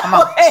 Bo. Come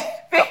on.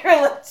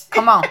 Figuratively.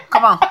 Come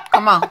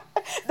on.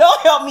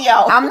 Don't help me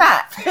out. I'm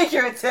not.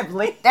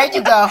 Figuratively. There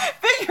you go.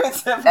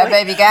 Figuratively. That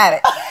baby got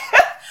it.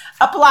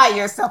 Apply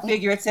yourself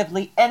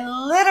figuratively and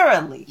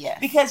literally. Yes.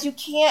 Because you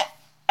can't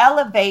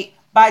elevate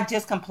by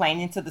just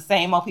complaining to the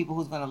same old people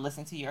who's going to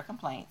listen to your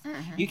complaints.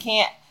 You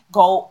can't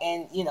go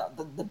in,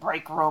 the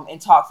break room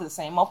and talk to the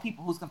same old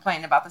people who's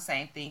complaining about the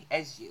same thing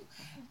as you.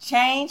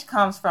 Change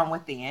comes from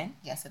within.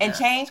 Yes, it and does.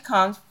 Change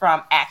comes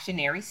from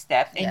actionary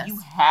steps. And yes. you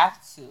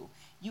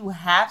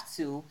have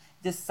to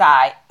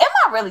decide, am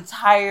I really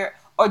tired,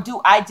 or do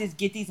I just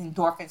get these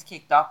endorphins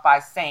kicked off by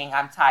saying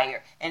I'm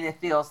tired and it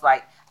feels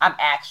like I'm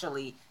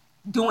actually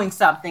doing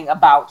something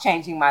about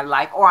changing my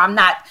life, or I'm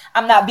not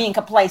being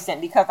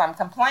complacent because I'm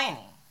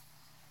complaining.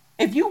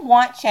 If you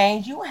want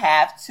change, you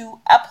have to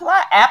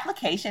apply.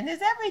 Application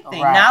is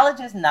everything. Right. Knowledge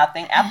is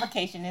nothing.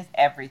 Application is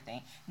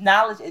everything.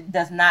 Knowledge, it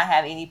does not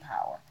have any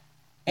power.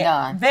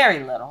 None. Very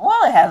little.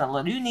 Well, it has a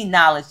little. You need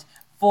knowledge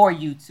for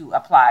you to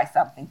apply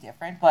something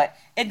different, but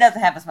it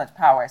doesn't have as much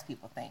power as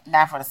people think.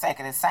 Not for the sake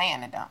of this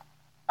saying it don't.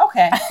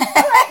 Okay. All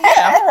right.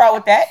 Yeah, I'm gonna roll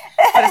with that.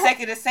 For the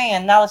sake of this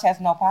saying, knowledge has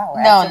no power.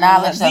 No, Absolutely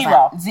knowledge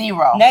zero.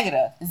 Zero.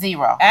 Negative.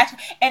 Zero. Actually,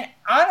 and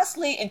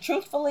honestly and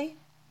truthfully,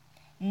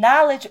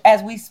 knowledge,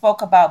 as we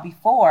spoke about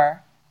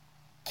before,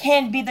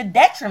 can be the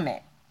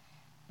detriment.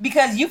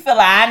 Because you feel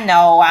like, I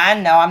know,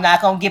 I'm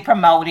not going to get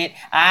promoted.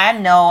 I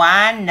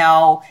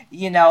know,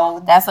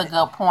 That's a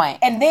good point.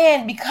 And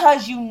then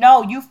because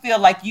you feel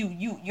like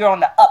you're on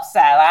the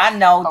upside. Like, I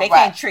know, they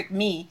can't trick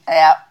me.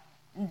 Yep.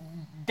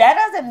 That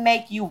doesn't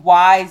make you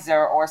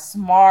wiser or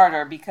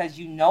smarter because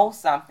you know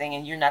something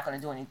and you're not going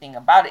to do anything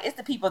about it. It's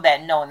the people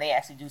that know and they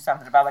actually do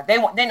something about it.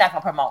 Like they're not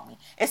going to promote me.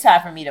 It's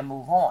time for me to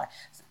move on.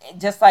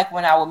 Just like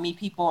when I would meet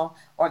people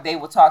or they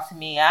would talk to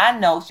me, I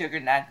know sugar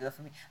not good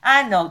for me.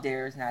 I know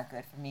dairy is not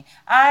good for me.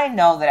 I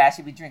know that I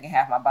should be drinking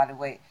half my body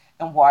weight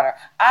in water.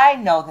 I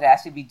know that I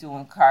should be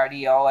doing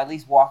cardio, at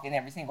least walking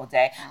every single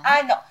day. Mm-hmm.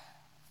 I know.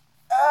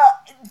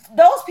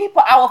 Those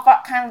people, I will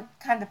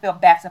kind of feel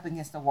backs up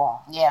against the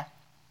wall. Yeah.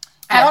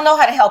 I don't know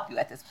how to help you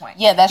at this point.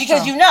 Yeah, that's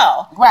because true. You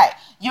know. Right.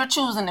 You're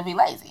choosing to be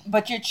lazy.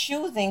 But you're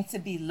choosing to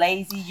be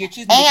lazy. You're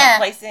choosing to be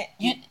complacent.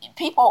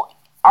 People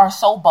are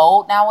so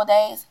bold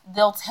nowadays,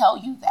 they'll tell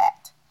you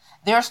that.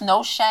 There's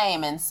no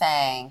shame in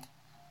saying,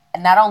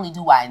 not only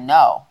do I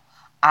know,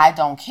 I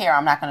don't care.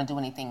 I'm not going to do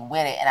anything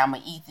with it. And I'm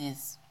going to eat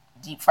this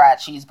deep fried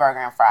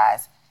cheeseburger and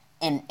fries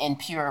in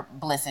pure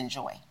bliss and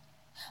joy.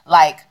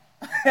 Like,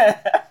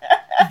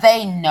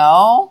 they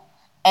know.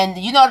 And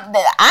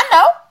I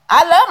know.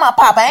 I love my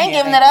papa. I ain't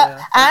giving it up.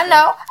 I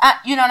know.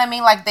 You know what I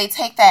mean? Like, they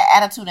take that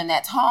attitude and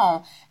that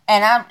tone,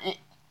 and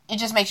it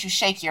just makes you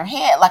shake your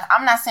head. Like,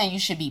 I'm not saying you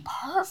should be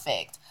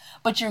perfect,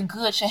 but your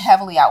good should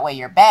heavily outweigh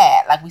your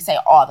bad. Like we say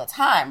all the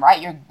time,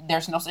 right?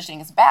 There's no such thing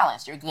as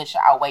balance. Your good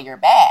should outweigh your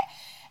bad.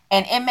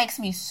 And it makes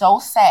me so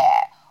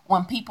sad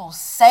when people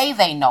say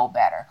they know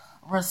better,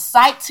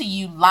 recite to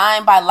you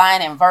line by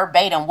line and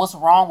verbatim what's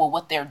wrong with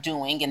what they're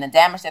doing and the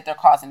damage that they're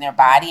causing their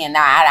body. And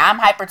now I'm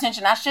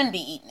hypertension. I shouldn't be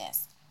eating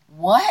this.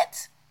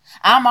 What?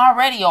 I'm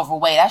already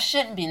overweight. I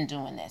shouldn't be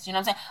doing this. You know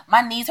what I'm saying?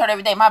 My knees hurt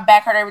every day. My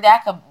back hurt every day. I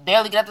could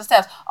barely get up the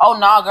steps. Oh,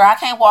 no, girl, I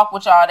can't walk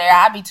with y'all there.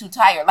 I'd be too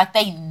tired. Like,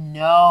 they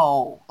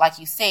know, like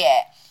you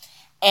said.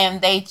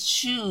 And they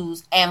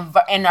choose and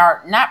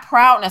are not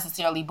proud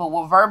necessarily, but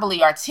will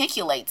verbally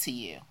articulate to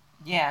you.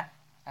 Yeah,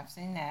 I've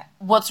seen that.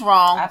 What's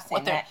wrong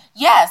with that?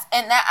 Yes,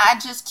 and that I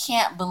just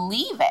can't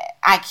believe it.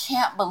 I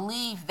can't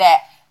believe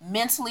that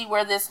mentally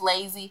we're this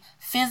lazy,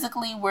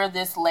 physically we're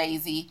this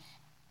lazy.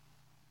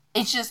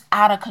 It's just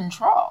out of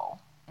control.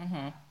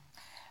 Mm-hmm.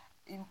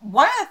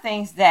 One of the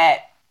things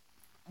that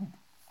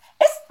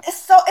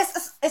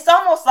it's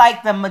almost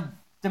like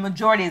the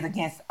majority is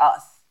against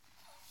us.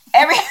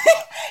 Everything,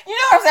 you know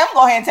what I'm saying? I'm going to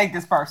go ahead and take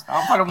this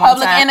personal for the one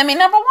Public time. enemy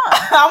number one.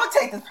 I'm going to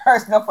take this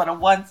personal for the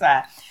one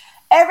time.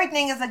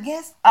 Everything is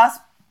against us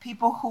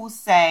people who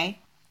say,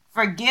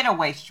 forget a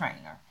waist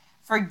trainer.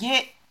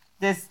 Forget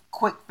this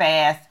quick,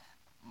 fast,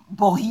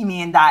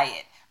 bohemian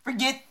diet.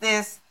 Forget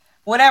this,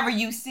 whatever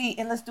you see,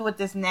 and let's do it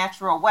this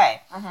natural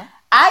way. Mm-hmm.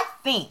 I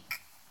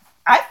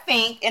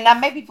think, and I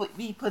may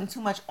be putting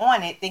too much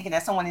on it, thinking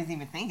that someone isn't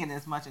even thinking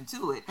this much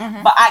into it,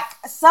 mm-hmm. but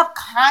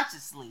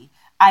subconsciously,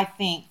 I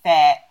think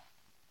that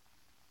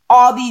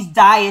all these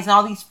diets and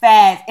all these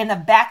fads, in the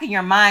back of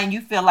your mind,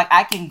 you feel like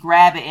I can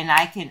grab it and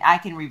I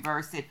can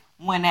reverse it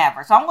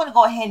whenever. So I'm going to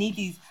go ahead and eat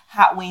these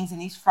hot wings and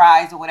these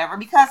fries or whatever,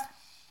 because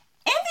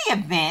in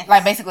the event,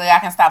 like, basically, I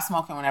can stop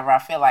smoking whenever I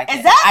feel like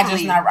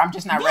exactly. I'm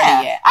just not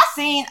ready yet. I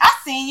seen,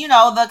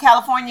 the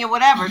California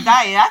whatever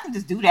diet. I can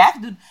just do that.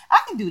 I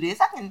can do this.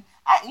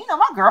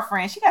 My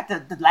girlfriend, she got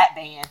the lap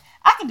band.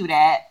 I can do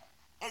that.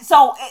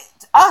 So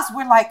us,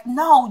 we're like,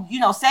 no,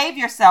 save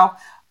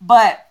yourself.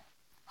 But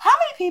how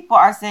many people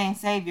are saying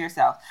save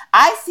yourself?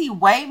 I see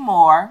way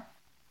more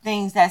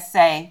things that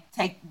say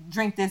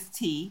drink this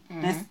tea,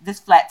 mm-hmm. this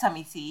flat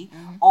tummy tea,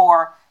 mm-hmm.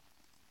 or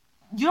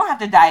you don't have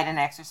to diet and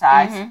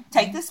exercise. Mm-hmm.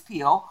 Take this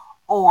pill,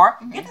 or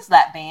mm-hmm. get this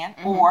lap band,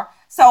 mm-hmm. or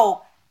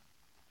so.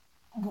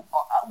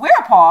 We're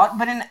appalled,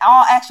 but in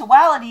all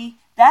actuality,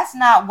 that's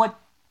not what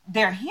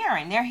they're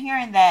hearing. They're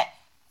hearing that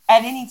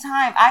at any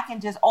time I can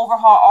just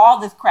overhaul all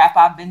this crap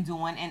I've been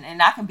doing,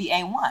 and I can be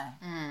A1.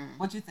 Mm.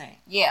 What you think?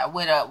 Yeah,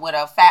 with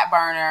a fat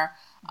burner.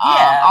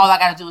 Yeah. All I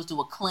got to do is do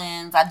a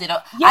cleanse. I did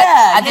a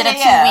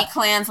 2-week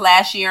cleanse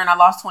last year and I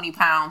lost 20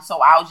 pounds. So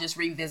I'll just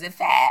revisit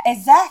that.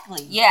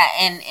 Exactly. Yeah.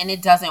 And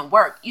it doesn't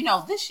work.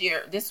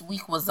 This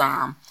week was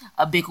a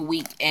big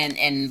week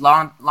in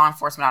law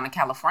enforcement out in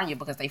California,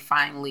 because they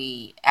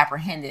finally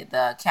apprehended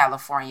the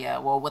California,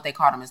 what they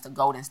called him is the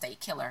Golden State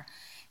Killer.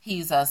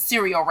 He's a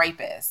serial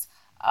rapist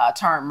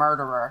turned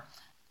murderer.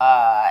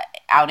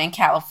 Out in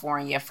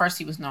California. First,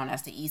 he was known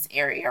as the East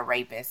Area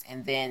Rapist,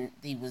 and then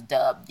he was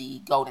dubbed the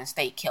Golden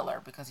State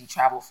Killer because he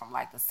traveled from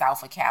like the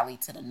south of Cali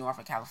to the north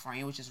of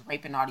California, which is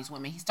raping all these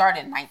women. He started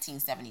in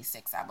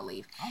 1976, I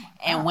believe,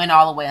 and went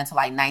all the way until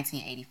like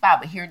 1985.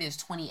 But here it is,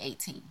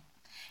 2018,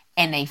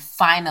 and they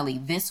finally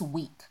this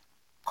week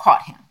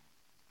caught him.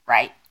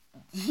 Right,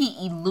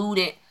 he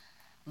eluded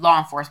law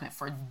enforcement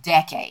for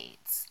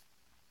decades.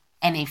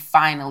 And they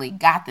finally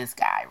got this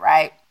guy,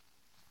 right?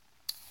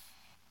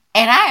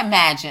 And I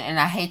imagine, and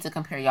I hate to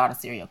compare y'all to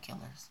serial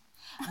killers,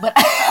 but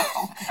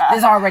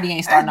this already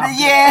ain't starting off good.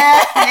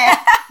 Yeah.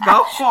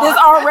 Go for This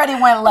it. already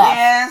went left.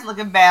 Yeah, it's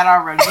looking bad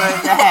already.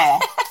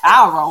 But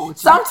I'll roll with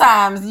you.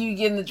 Sometimes you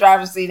get in the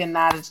driver's seat and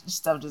not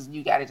stuff.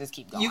 You gotta just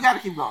keep going. You got to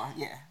keep going.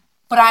 Yeah.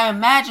 But I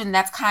imagine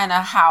that's kind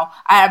of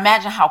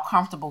how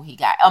comfortable he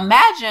got.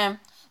 Imagine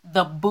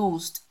the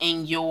boost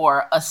in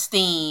your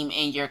esteem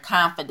and your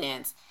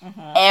confidence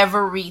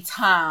every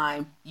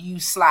time you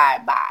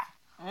slide by.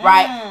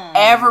 Right?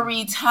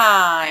 Every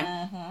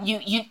time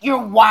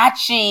you're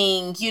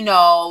watching,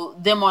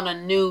 them on the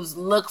news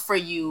look for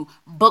you,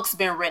 books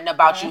been written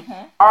about you,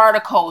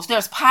 articles,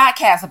 there's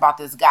podcasts about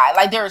this guy.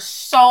 Like, there's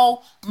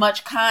so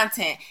much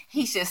content.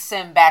 He's just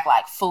sitting back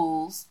like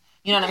fools.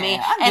 You know what I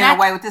mean? I can get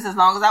away with this as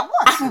long as I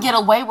want to. I can get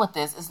away with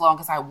this as long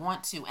as I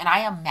want to. And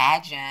I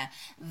imagine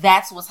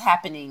that's what's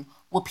happening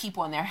with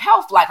people in their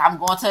health. Like, I'm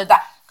going to the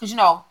doctor. Because you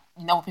know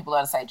what people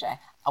love to say, Jay.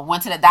 I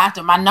went to the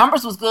doctor. My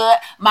numbers was good.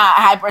 My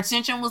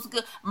hypertension was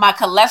good. My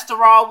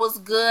cholesterol was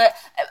good.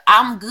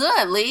 I'm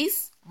good,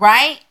 Lise.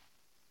 Right?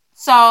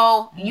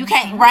 So you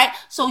can't, right?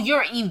 So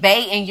you're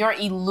evading, you're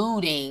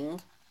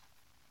eluding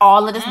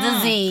all of this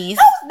disease.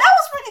 That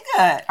was pretty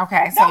good.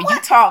 Okay, so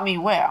you taught me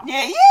well.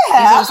 Yeah. You know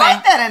what I'm I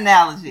like that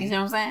analogy. You see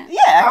what I'm saying?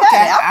 Yeah,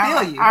 Okay.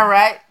 I feel you. All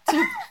right.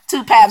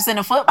 Two paps in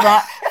a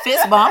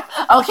fist bump.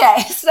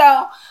 Okay,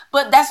 so,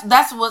 but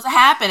that's what's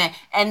happening.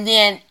 And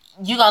then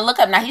you're going to look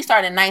up, now he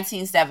started in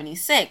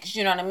 1976,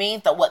 you know what I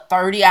mean?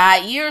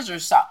 30-odd years or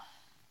so.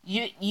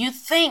 You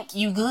think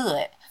you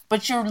good,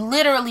 but you're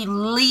literally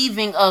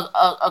leaving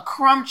a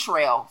crumb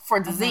trail for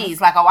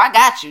disease. Like, oh, I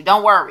got you.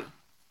 Don't worry.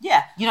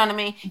 Yeah. You know what I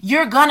mean?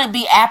 You're going to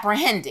be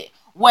apprehended,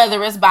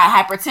 whether it's by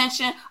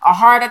hypertension, a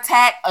heart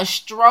attack, a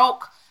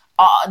stroke,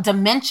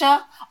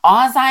 dementia,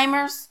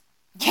 Alzheimer's,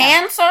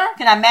 cancer.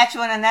 Can I match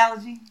you an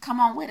analogy? Come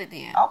on with it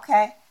then.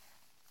 Okay.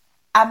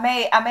 I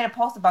made a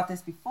post about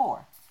this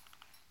before.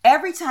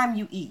 Every time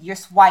you eat, you're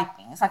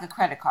swiping. It's like a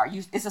credit card.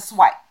 It's a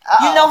swipe.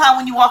 Uh-oh. You know how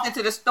when you walk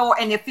into the store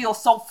and it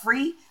feels so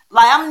free?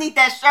 Like, I'm gonna need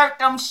that shirt,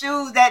 them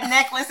shoes, that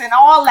necklace, and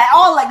all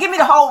that. Give me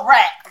the whole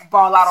rack.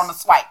 Ball out on the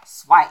swipe.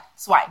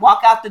 Swipe.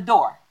 Walk out the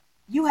door.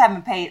 You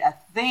haven't paid a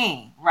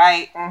thing,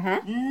 right?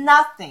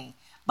 Nothing.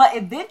 But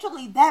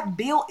eventually that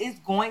bill is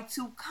going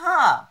to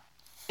come.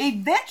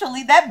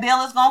 Eventually that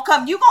bill is going to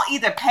come. You're going to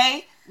either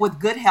pay with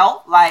good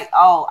health, like,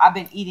 oh, I've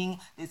been eating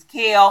this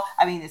kale,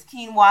 this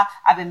quinoa,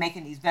 I've been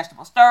making these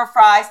vegetable stir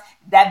fries.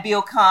 That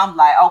bill come,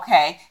 like,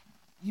 okay,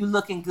 you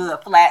looking good,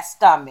 flat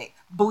stomach,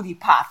 booty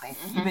popping.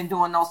 You've been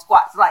doing those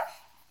squats, like,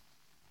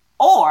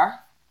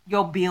 or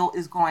your bill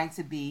is going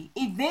to be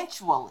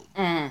eventually,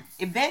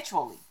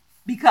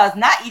 because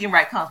not eating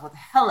right comes with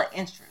hella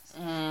interest.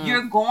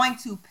 You're going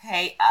to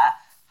pay a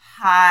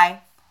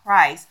high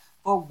price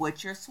for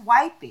what you're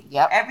swiping.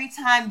 Yep. Every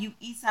time you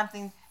eat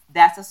something,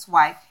 that's a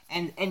swipe,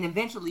 and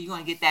eventually you're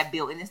going to get that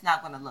bill, and it's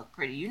not going to look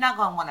pretty. You're not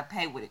going to want to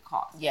pay what it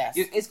costs. Yes.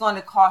 It's going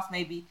to cost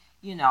maybe,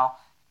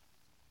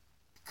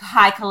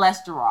 high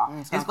cholesterol.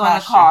 It's going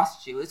to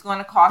cost you. It's going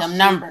to cost them you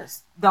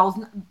numbers. Those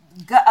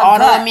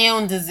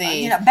autoimmune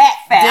disease, back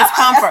fat,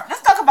 discomfort.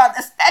 Let's talk about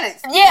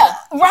aesthetics. Yeah,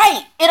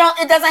 right.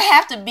 It doesn't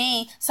have to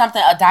be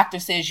something a doctor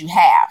says you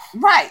have.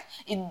 Right.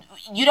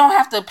 You don't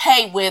have to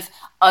pay with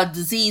a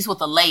disease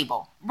with a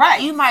label. Right.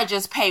 You might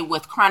just pay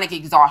with chronic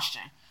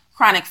exhaustion,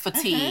 chronic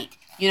fatigue.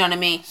 You know what I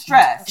mean?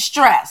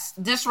 Stress,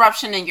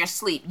 disruption in your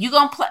sleep. You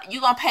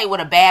gonna pay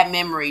with a bad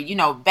memory.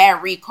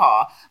 Bad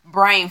recall,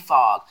 brain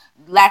fog,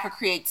 lack of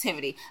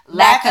creativity,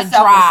 lack of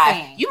drive.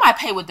 Self-esteem. You might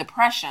pay with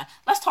depression.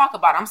 Let's talk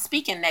about it. I'm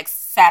speaking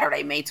next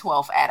Saturday, May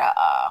 12th at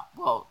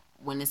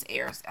when this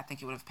airs, I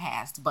think it would have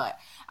passed, but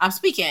I'm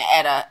speaking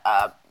at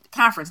a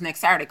conference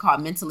next Saturday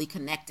called Mentally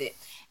Connected.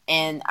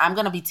 And I'm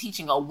going to be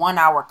teaching a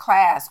 1-hour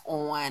class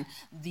on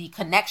the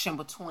connection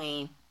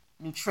between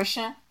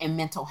nutrition and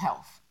mental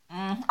health.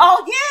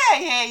 Oh,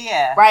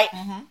 yeah. Right?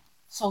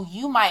 So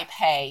you might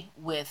pay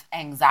with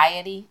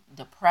anxiety,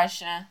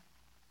 depression.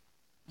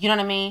 You know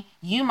what I mean?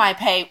 You might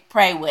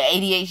pray with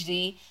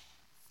ADHD.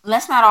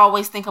 Let's not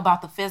always think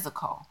about the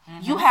physical.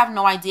 You have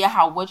no idea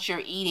how what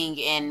you're eating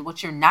and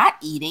what you're not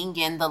eating,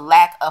 and the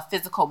lack of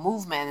physical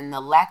movement and the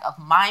lack of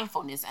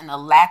mindfulness and the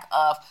lack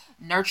of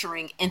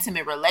nurturing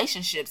intimate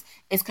relationships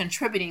is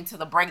contributing to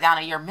the breakdown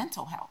of your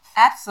mental health.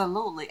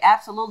 Absolutely.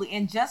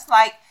 And just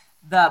like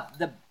the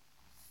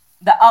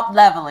up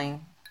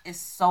leveling is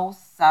so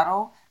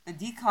subtle, the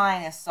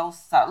decline is so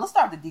subtle. Let's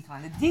start with the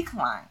decline. The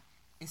decline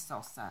is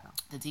so subtle.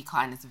 The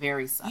decline is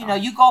very subtle.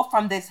 You go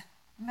from this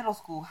middle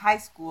school, high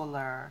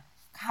schooler,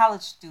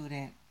 college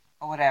student,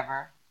 or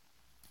whatever,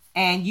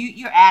 and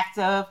you're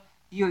active.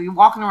 You're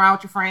walking around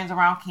with your friends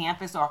around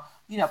campus, or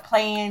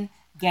playing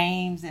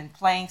games and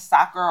playing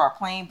soccer or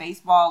playing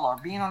baseball or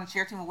being on the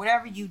cheer team or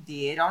whatever you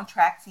did, on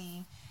track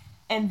team.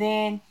 And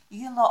then you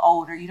get a little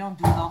older, you don't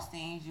do those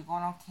things, you're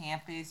going on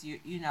campus, you're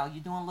doing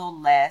a little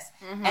less.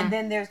 And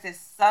then there's this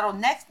subtle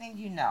next thing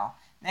you know,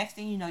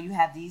 you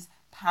have these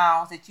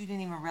pounds that you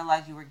didn't even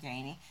realize you were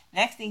gaining.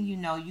 Next thing you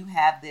know, you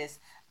have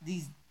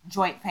these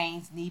joint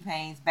pains, knee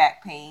pains,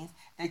 back pains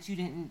that you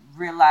didn't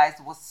realize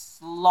was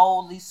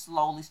slowly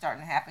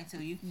starting to happen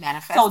to you.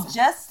 Manifesting. So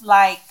just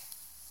like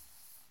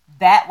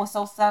that was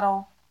so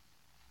subtle,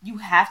 you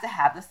have to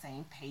have the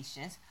same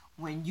patience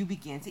when you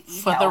begin to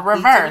eat for healthy, the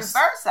reverse. The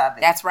reverse of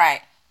it. That's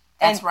right.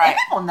 That's right. And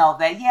people know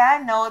that. Yeah,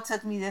 I know it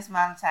took me this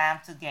amount of time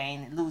to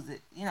gain it, lose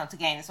it, to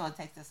gain it. So it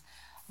takes this.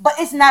 But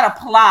it's not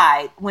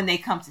applied when they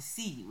come to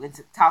see you and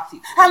to talk to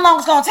you. How long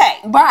it's going to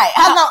take? Right.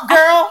 How long,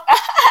 girl?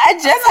 I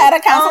just had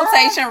a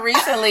consultation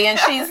recently, and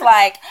she's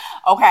like,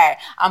 okay,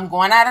 I'm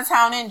going out of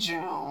town in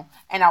June,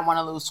 and I want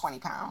to lose 20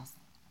 pounds.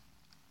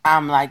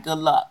 I'm like, good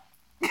luck.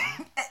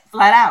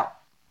 Flat out.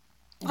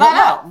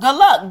 Good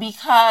luck,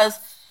 because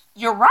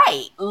you're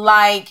right.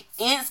 Like,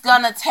 it's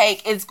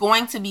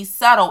going to be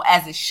subtle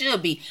as it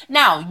should be.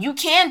 Now, you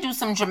can do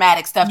some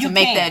dramatic stuff to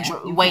make that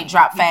weight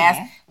drop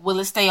fast. Will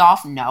it stay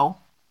off? No.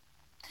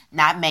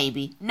 Not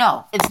maybe.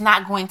 No, it's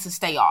not going to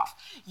stay off.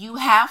 You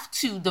have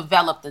to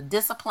develop the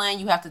discipline.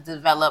 You have to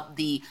develop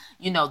the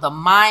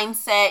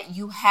mindset.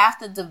 You have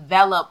to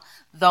develop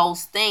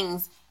those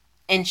things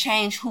and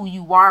change who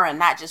you are and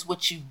not just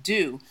what you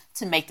do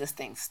to make this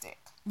thing stick.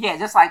 Yeah,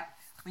 just like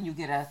when you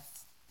get a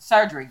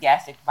surgery,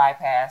 gastric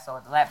bypass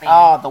or the lap band.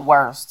 Oh, the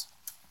worst.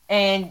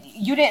 And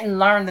you didn't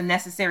learn the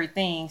necessary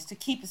things to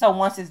keep it. So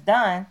once it's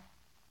done,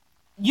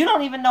 you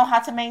don't even know how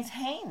to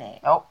maintain it.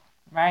 Nope.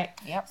 Right?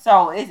 Yep.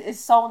 So it's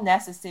so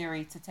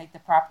necessary to take the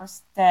proper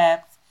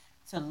steps,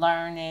 to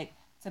learn it,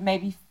 to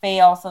maybe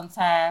fail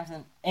sometimes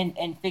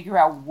and figure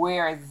out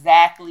where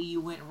exactly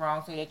you went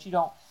wrong so that you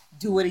don't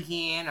do it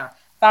again, or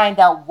find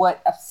out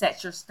what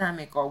upsets your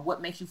stomach or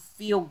what makes you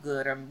feel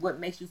good or what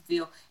makes you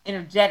feel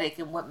energetic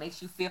and what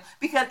makes you feel.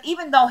 Because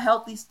even though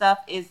healthy stuff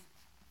is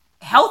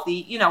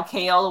healthy,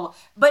 kale,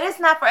 but it's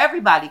not for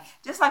everybody.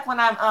 Just like when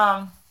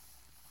I'm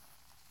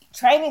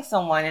training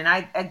someone and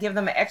I give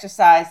them an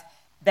exercise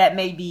that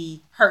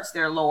maybe hurts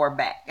their lower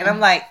back. And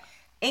I'm like,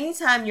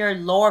 anytime your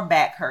lower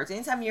back hurts,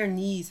 anytime your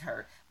knees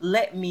hurt,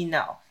 let me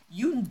know.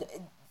 You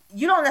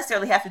don't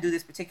necessarily have to do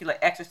this particular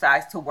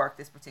exercise to work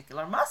this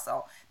particular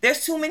muscle.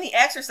 There's too many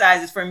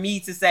exercises for me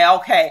to say,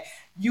 okay,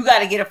 you got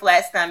to get a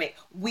flat stomach.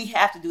 We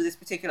have to do this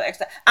particular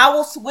exercise. I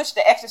will switch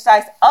the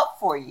exercise up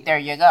for you. There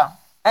you go.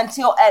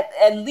 Until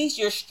at least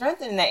you're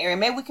strengthening that area.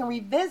 Maybe we can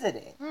revisit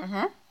it.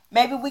 Mm-hmm.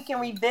 Maybe we can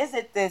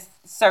revisit this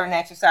certain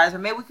exercise, or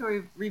maybe we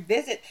can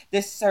revisit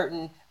this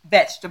certain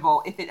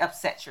vegetable if it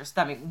upsets your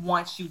stomach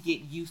once you get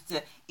used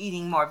to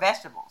eating more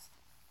vegetables.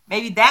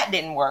 Maybe that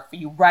didn't work for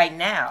you right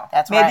now.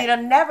 That's maybe right.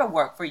 It'll never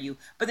work for you.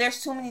 But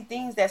there's too many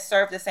things that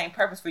serve the same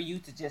purpose for you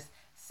to just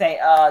say,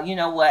 you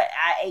know what,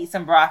 I ate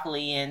some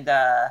broccoli and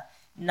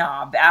no,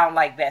 I don't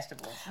like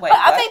vegetables. Wait, but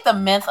I think the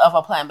myth of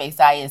a plant-based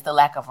diet is the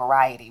lack of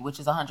variety, which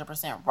is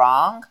 100%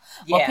 wrong.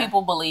 Yeah. But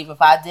people believe if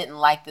I didn't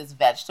like this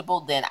vegetable,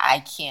 then I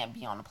can't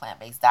be on a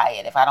plant-based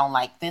diet. If I don't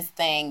like this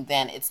thing,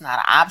 then it's not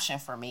an option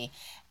for me.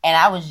 And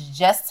I was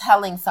just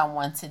telling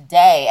someone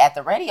today at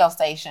the radio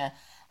station,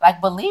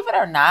 like, believe it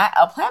or not,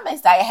 a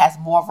plant-based diet has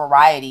more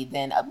variety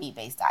than a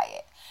meat-based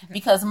diet.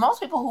 Because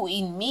most people who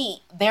eat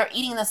meat, they're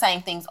eating the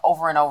same things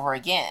over and over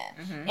again.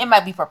 Mm-hmm. It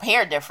might be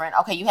prepared different.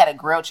 Okay, you had a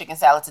grilled chicken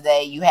salad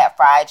today. You had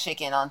fried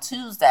chicken on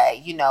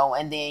Tuesday,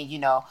 and then, you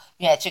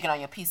had chicken on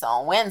your pizza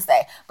on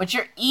Wednesday. But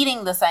you're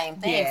eating the same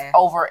things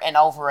over and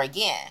over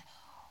again.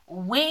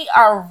 We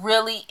are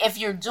really, if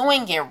you're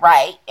doing it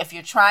right, if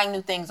you're trying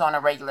new things on a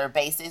regular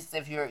basis,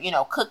 if you're,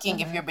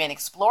 cooking, if you're being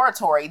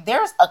exploratory,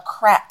 there's a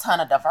crap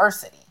ton of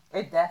diversity.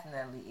 It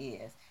definitely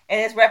is. And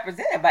it's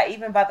represented by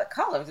the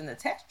colors and the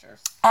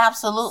textures.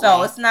 Absolutely.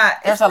 So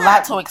there's a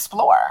lot to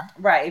explore.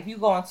 Right. If you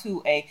go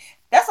into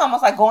that's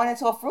almost like going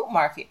into a fruit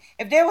market.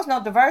 If there was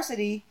no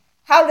diversity,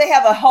 how do they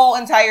have a whole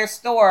entire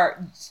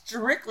store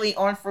strictly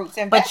on fruits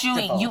and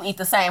vegetables? But you eat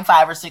the same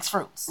 5 or 6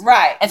 fruits.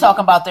 Right. And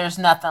talking about there's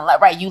nothing like,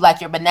 right, you like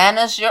your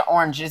bananas, your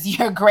oranges,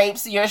 your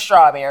grapes, your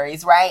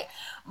strawberries, right?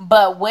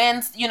 But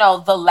when's,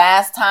 the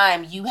last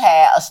time you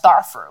had a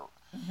star fruit?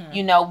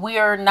 Mm-hmm.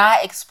 We're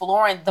not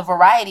exploring. The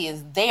variety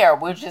is there.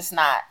 We're just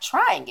not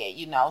trying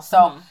it,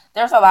 So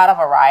there's a lot of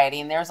variety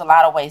and there's a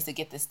lot of ways to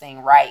get this thing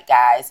right,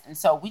 guys. And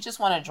so we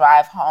just want to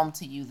drive home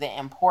to you the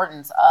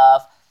importance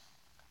of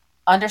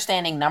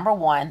understanding, number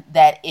one,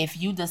 that if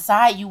you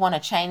decide you want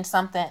to change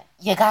something,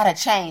 you got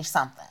to change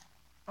something.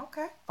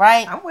 Okay.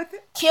 Right? I'm with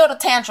it. Kill the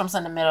tantrums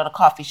in the middle of the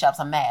coffee shops.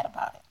 I'm mad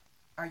about it.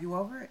 Are you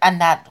over it? I'm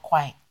not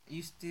quite.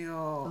 You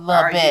still... A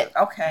little bit.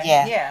 Okay.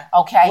 Yeah.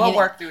 Okay. We'll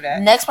work through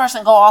that. Next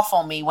person go off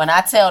on me when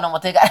I tell them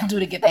what they got to do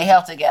to get their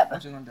health together.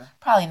 What you gonna do?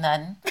 Probably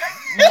nothing.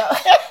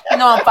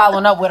 I'm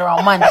following up with her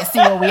on Monday, see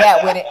where we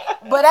at with it.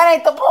 But that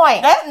ain't the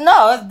point.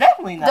 No, it's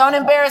definitely not. Don't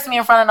embarrass me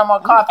in front of no more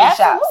coffee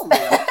shops.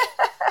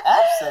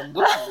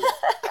 Absolutely.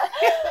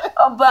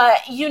 But,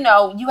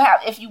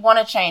 if you want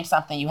to change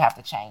something, you have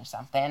to change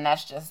something. And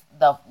that's just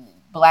the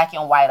black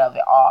and white of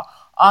it all.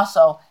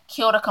 Also,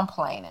 kill the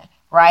complaining,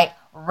 right?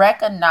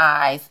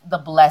 Recognize the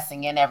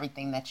blessing in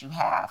everything that you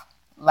have,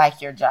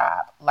 like your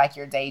job, like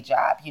your day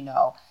job.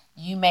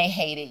 You may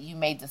hate it, you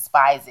may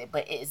despise it,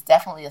 but it's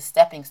definitely a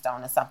stepping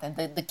stone to something.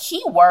 The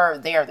key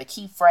word there, the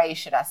key phrase,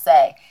 should I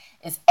say,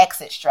 is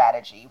exit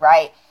strategy,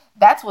 right?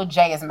 That's what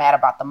Jay is mad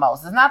about the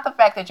most. It's not the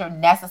fact that you're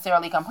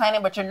necessarily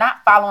complaining, but you're not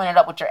following it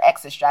up with your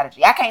exit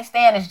strategy. I can't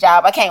stand this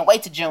job. I can't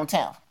wait to June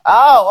 10th.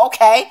 Oh,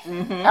 okay.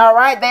 Mm-hmm. All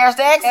right, there's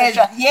the exit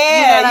strategy.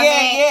 Yeah, you know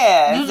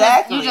yeah.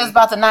 Exactly. You just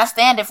about to not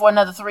stand it for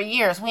another 3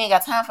 years. We ain't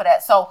got time for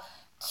that. So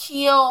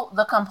kill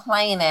the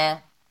complaining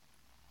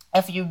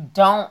if you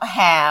don't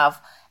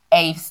have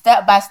a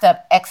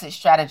step-by-step exit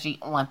strategy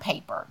on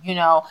paper. You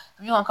know,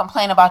 if you're going to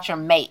complain about your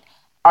mate,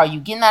 are you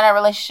getting out of that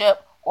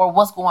relationship? Or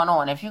what's going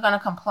on? If you're going to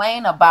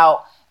complain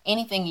about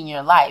anything in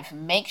your life,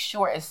 make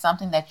sure it's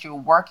something that you're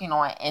working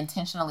on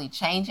intentionally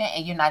changing,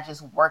 and you're not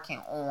just working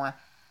on,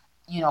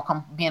 you know,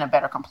 being a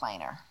better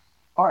complainer.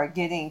 Or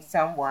getting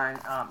someone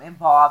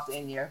involved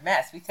in your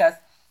mess. Because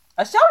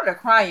a shoulder to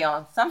cry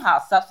on somehow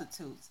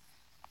substitutes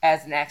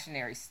as an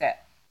actionary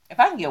step. If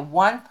I can get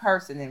one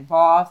person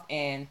involved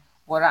in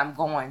what I'm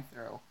going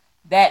through,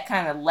 that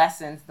kind of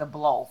lessens the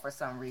blow for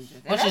some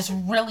reason. Which is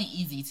really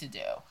easy to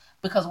do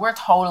because we're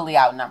totally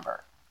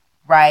outnumbered.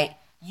 Right?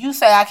 You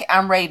say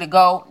I'm ready to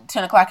go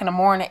 10 o'clock in the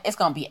morning, it's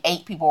going to be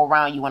 8 people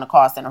around you in the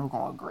call center who are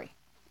going to agree.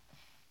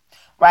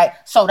 Right?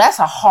 So that's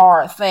a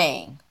hard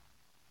thing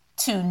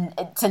to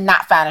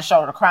not find a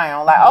shoulder to cry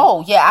on. Like,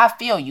 oh, yeah, I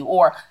feel you.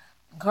 Or,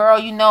 girl,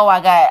 you know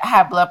I got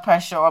high blood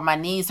pressure or my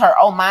knees hurt.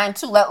 Oh, mine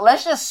too.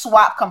 Let's just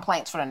swap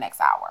complaints for the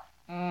next hour.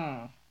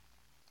 I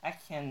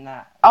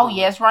cannot. Oh,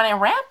 yeah, it's running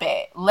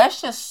rampant.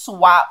 Let's just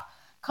swap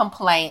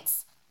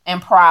complaints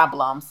and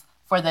problems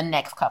for the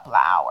next couple of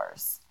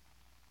hours.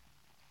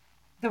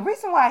 The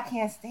reason why I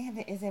can't stand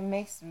it is it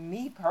makes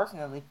me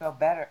personally feel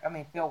better. I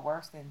mean, feel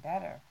worse than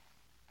better.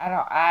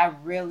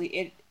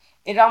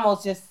 It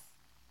almost just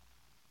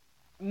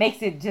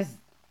makes it just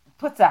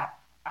puts a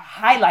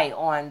highlight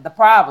on the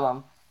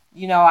problem.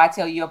 You know, I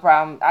tell you a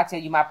problem, I tell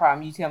you my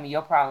problem, you tell me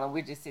your problem.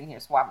 We're just sitting here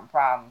swapping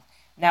problems.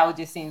 Now it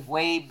just seems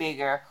way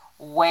bigger,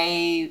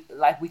 way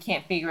like we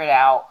can't figure it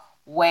out,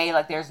 way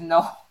like there's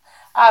no,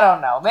 I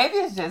don't know. Maybe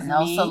it's just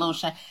no me.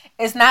 Solution.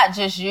 It's not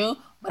just you,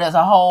 but there's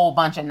a whole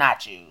bunch of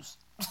not yous.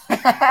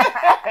 It's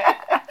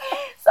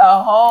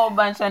a whole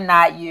bunch of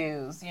not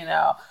yous, you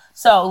know.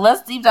 So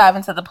let's deep dive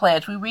into the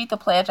pledge. We read the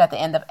pledge at the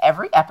end of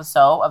every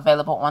episode,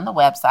 available on the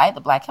website,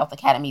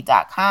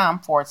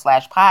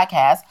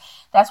 theblackhealthacademy.com/podcast.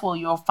 That's where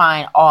you'll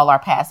find all our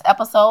past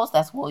episodes.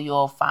 That's where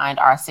you'll find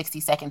our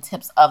 60-second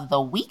tips of the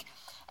week.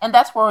 And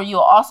that's where you'll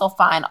also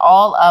find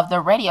all of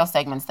the radio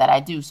segments that I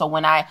do. So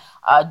when I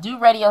do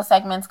radio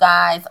segments,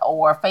 guys,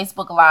 or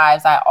Facebook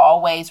Lives, I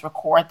always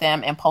record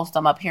them and post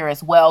them up here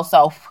as well.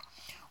 So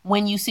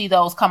when you see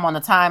those come on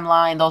the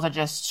timeline, those are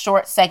just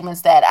short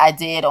segments that I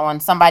did on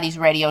somebody's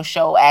radio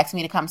show, asked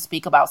me to come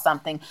speak about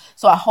something.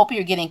 So I hope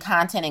you're getting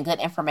content and good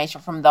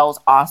information from those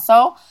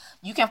also.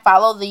 You can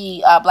follow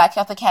the Black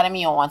Health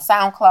Academy on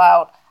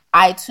SoundCloud,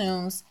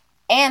 iTunes,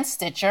 and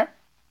Stitcher.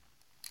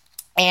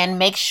 And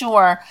make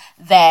sure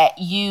that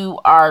you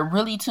are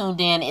really tuned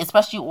in,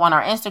 especially on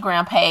our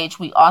Instagram page.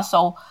 We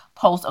also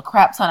post a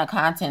crap ton of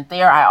content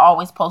there. I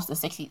always post the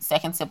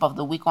 60-second tip of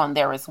the week on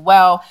there as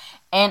well.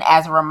 And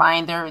as a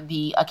reminder,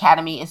 the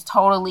Academy is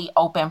totally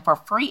open for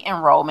free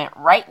enrollment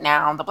right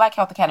now on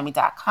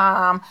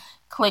theblackhealthacademy.com.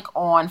 Click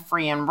on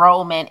free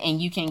enrollment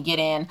and you can get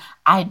in.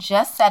 I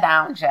just sat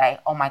down, Jay.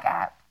 Oh my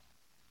God.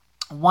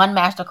 One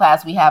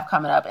masterclass we have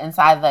coming up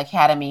inside the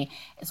Academy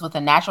is with a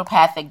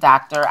naturopathic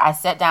doctor. I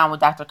sat down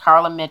with Dr.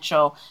 Carla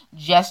Mitchell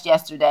just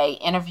yesterday,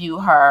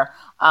 interviewed her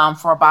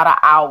for about an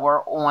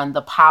hour on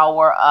the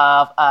power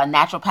of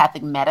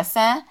naturopathic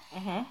medicine.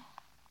 Mm-hmm.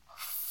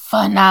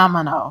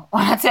 Phenomenal.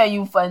 When I tell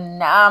you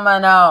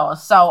phenomenal.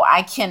 So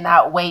I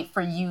cannot wait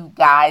for you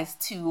guys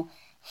to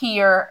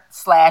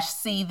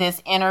hear/see this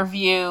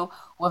interview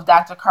with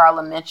Dr.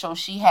 Carla Mitchell.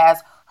 She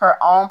has her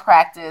own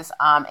practice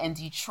in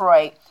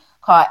Detroit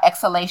called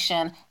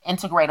Exhalation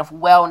Integrative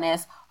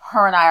Wellness.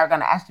 Her and I are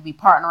going to actually be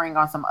partnering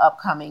on some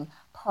upcoming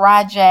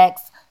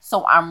projects.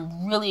 So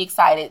I'm really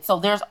excited. So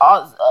there's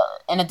all,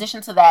 in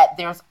addition to that,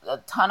 there's a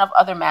ton of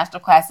other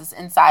masterclasses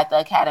inside the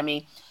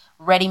Academy,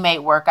 ready-made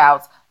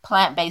workouts,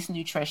 plant-based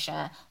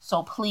nutrition.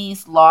 So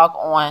please log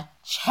on,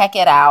 check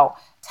it out.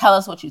 Tell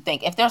us what you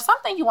think. If there's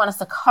something you want us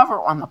to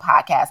cover on the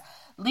podcast,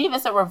 leave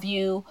us a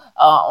review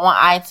on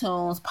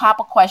iTunes. Pop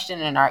a question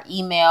in our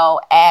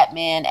email,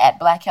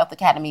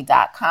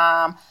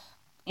 admin@blackhealthacademy.com.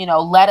 You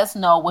know, let us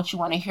know what you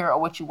want to hear or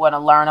what you want to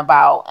learn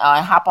about.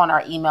 Hop on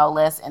our email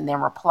list and then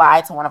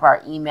reply to one of our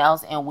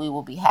emails, and we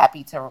will be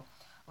happy to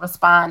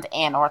respond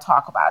and or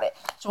talk about it.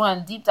 So we're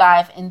going to deep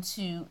dive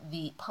into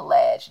the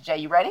pledge. Jay,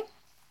 you ready?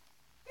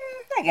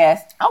 I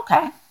guess.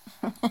 Okay.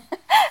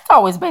 It's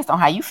always based on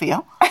how you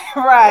feel.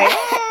 Right.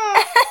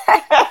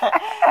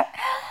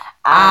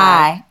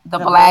 I, the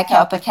Black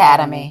Health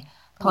Academy,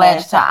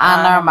 pledge to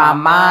honor my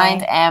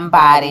mind and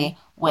body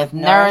with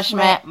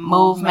nourishment,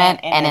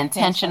 movement, and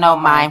intentional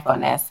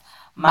mindfulness.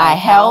 My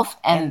health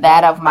and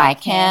that of my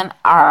kin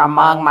are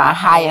among my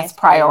highest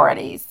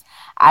priorities.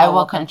 I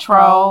will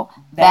control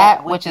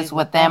that which is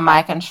within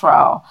my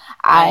control.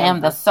 I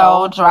am the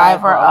sole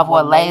driver of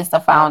what lays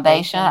the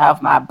foundation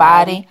of my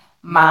body,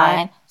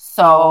 mind,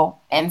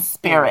 soul, and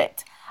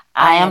spirit.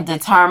 I am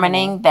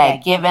determining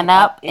that giving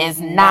up is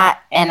not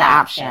an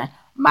option.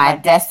 My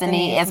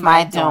destiny is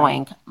my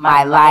doing.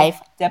 My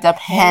life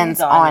depends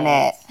on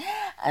it.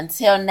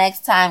 Until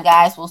next time,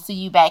 guys, we'll see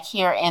you back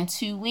here in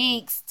 2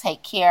 weeks.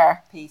 Take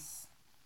care. Peace.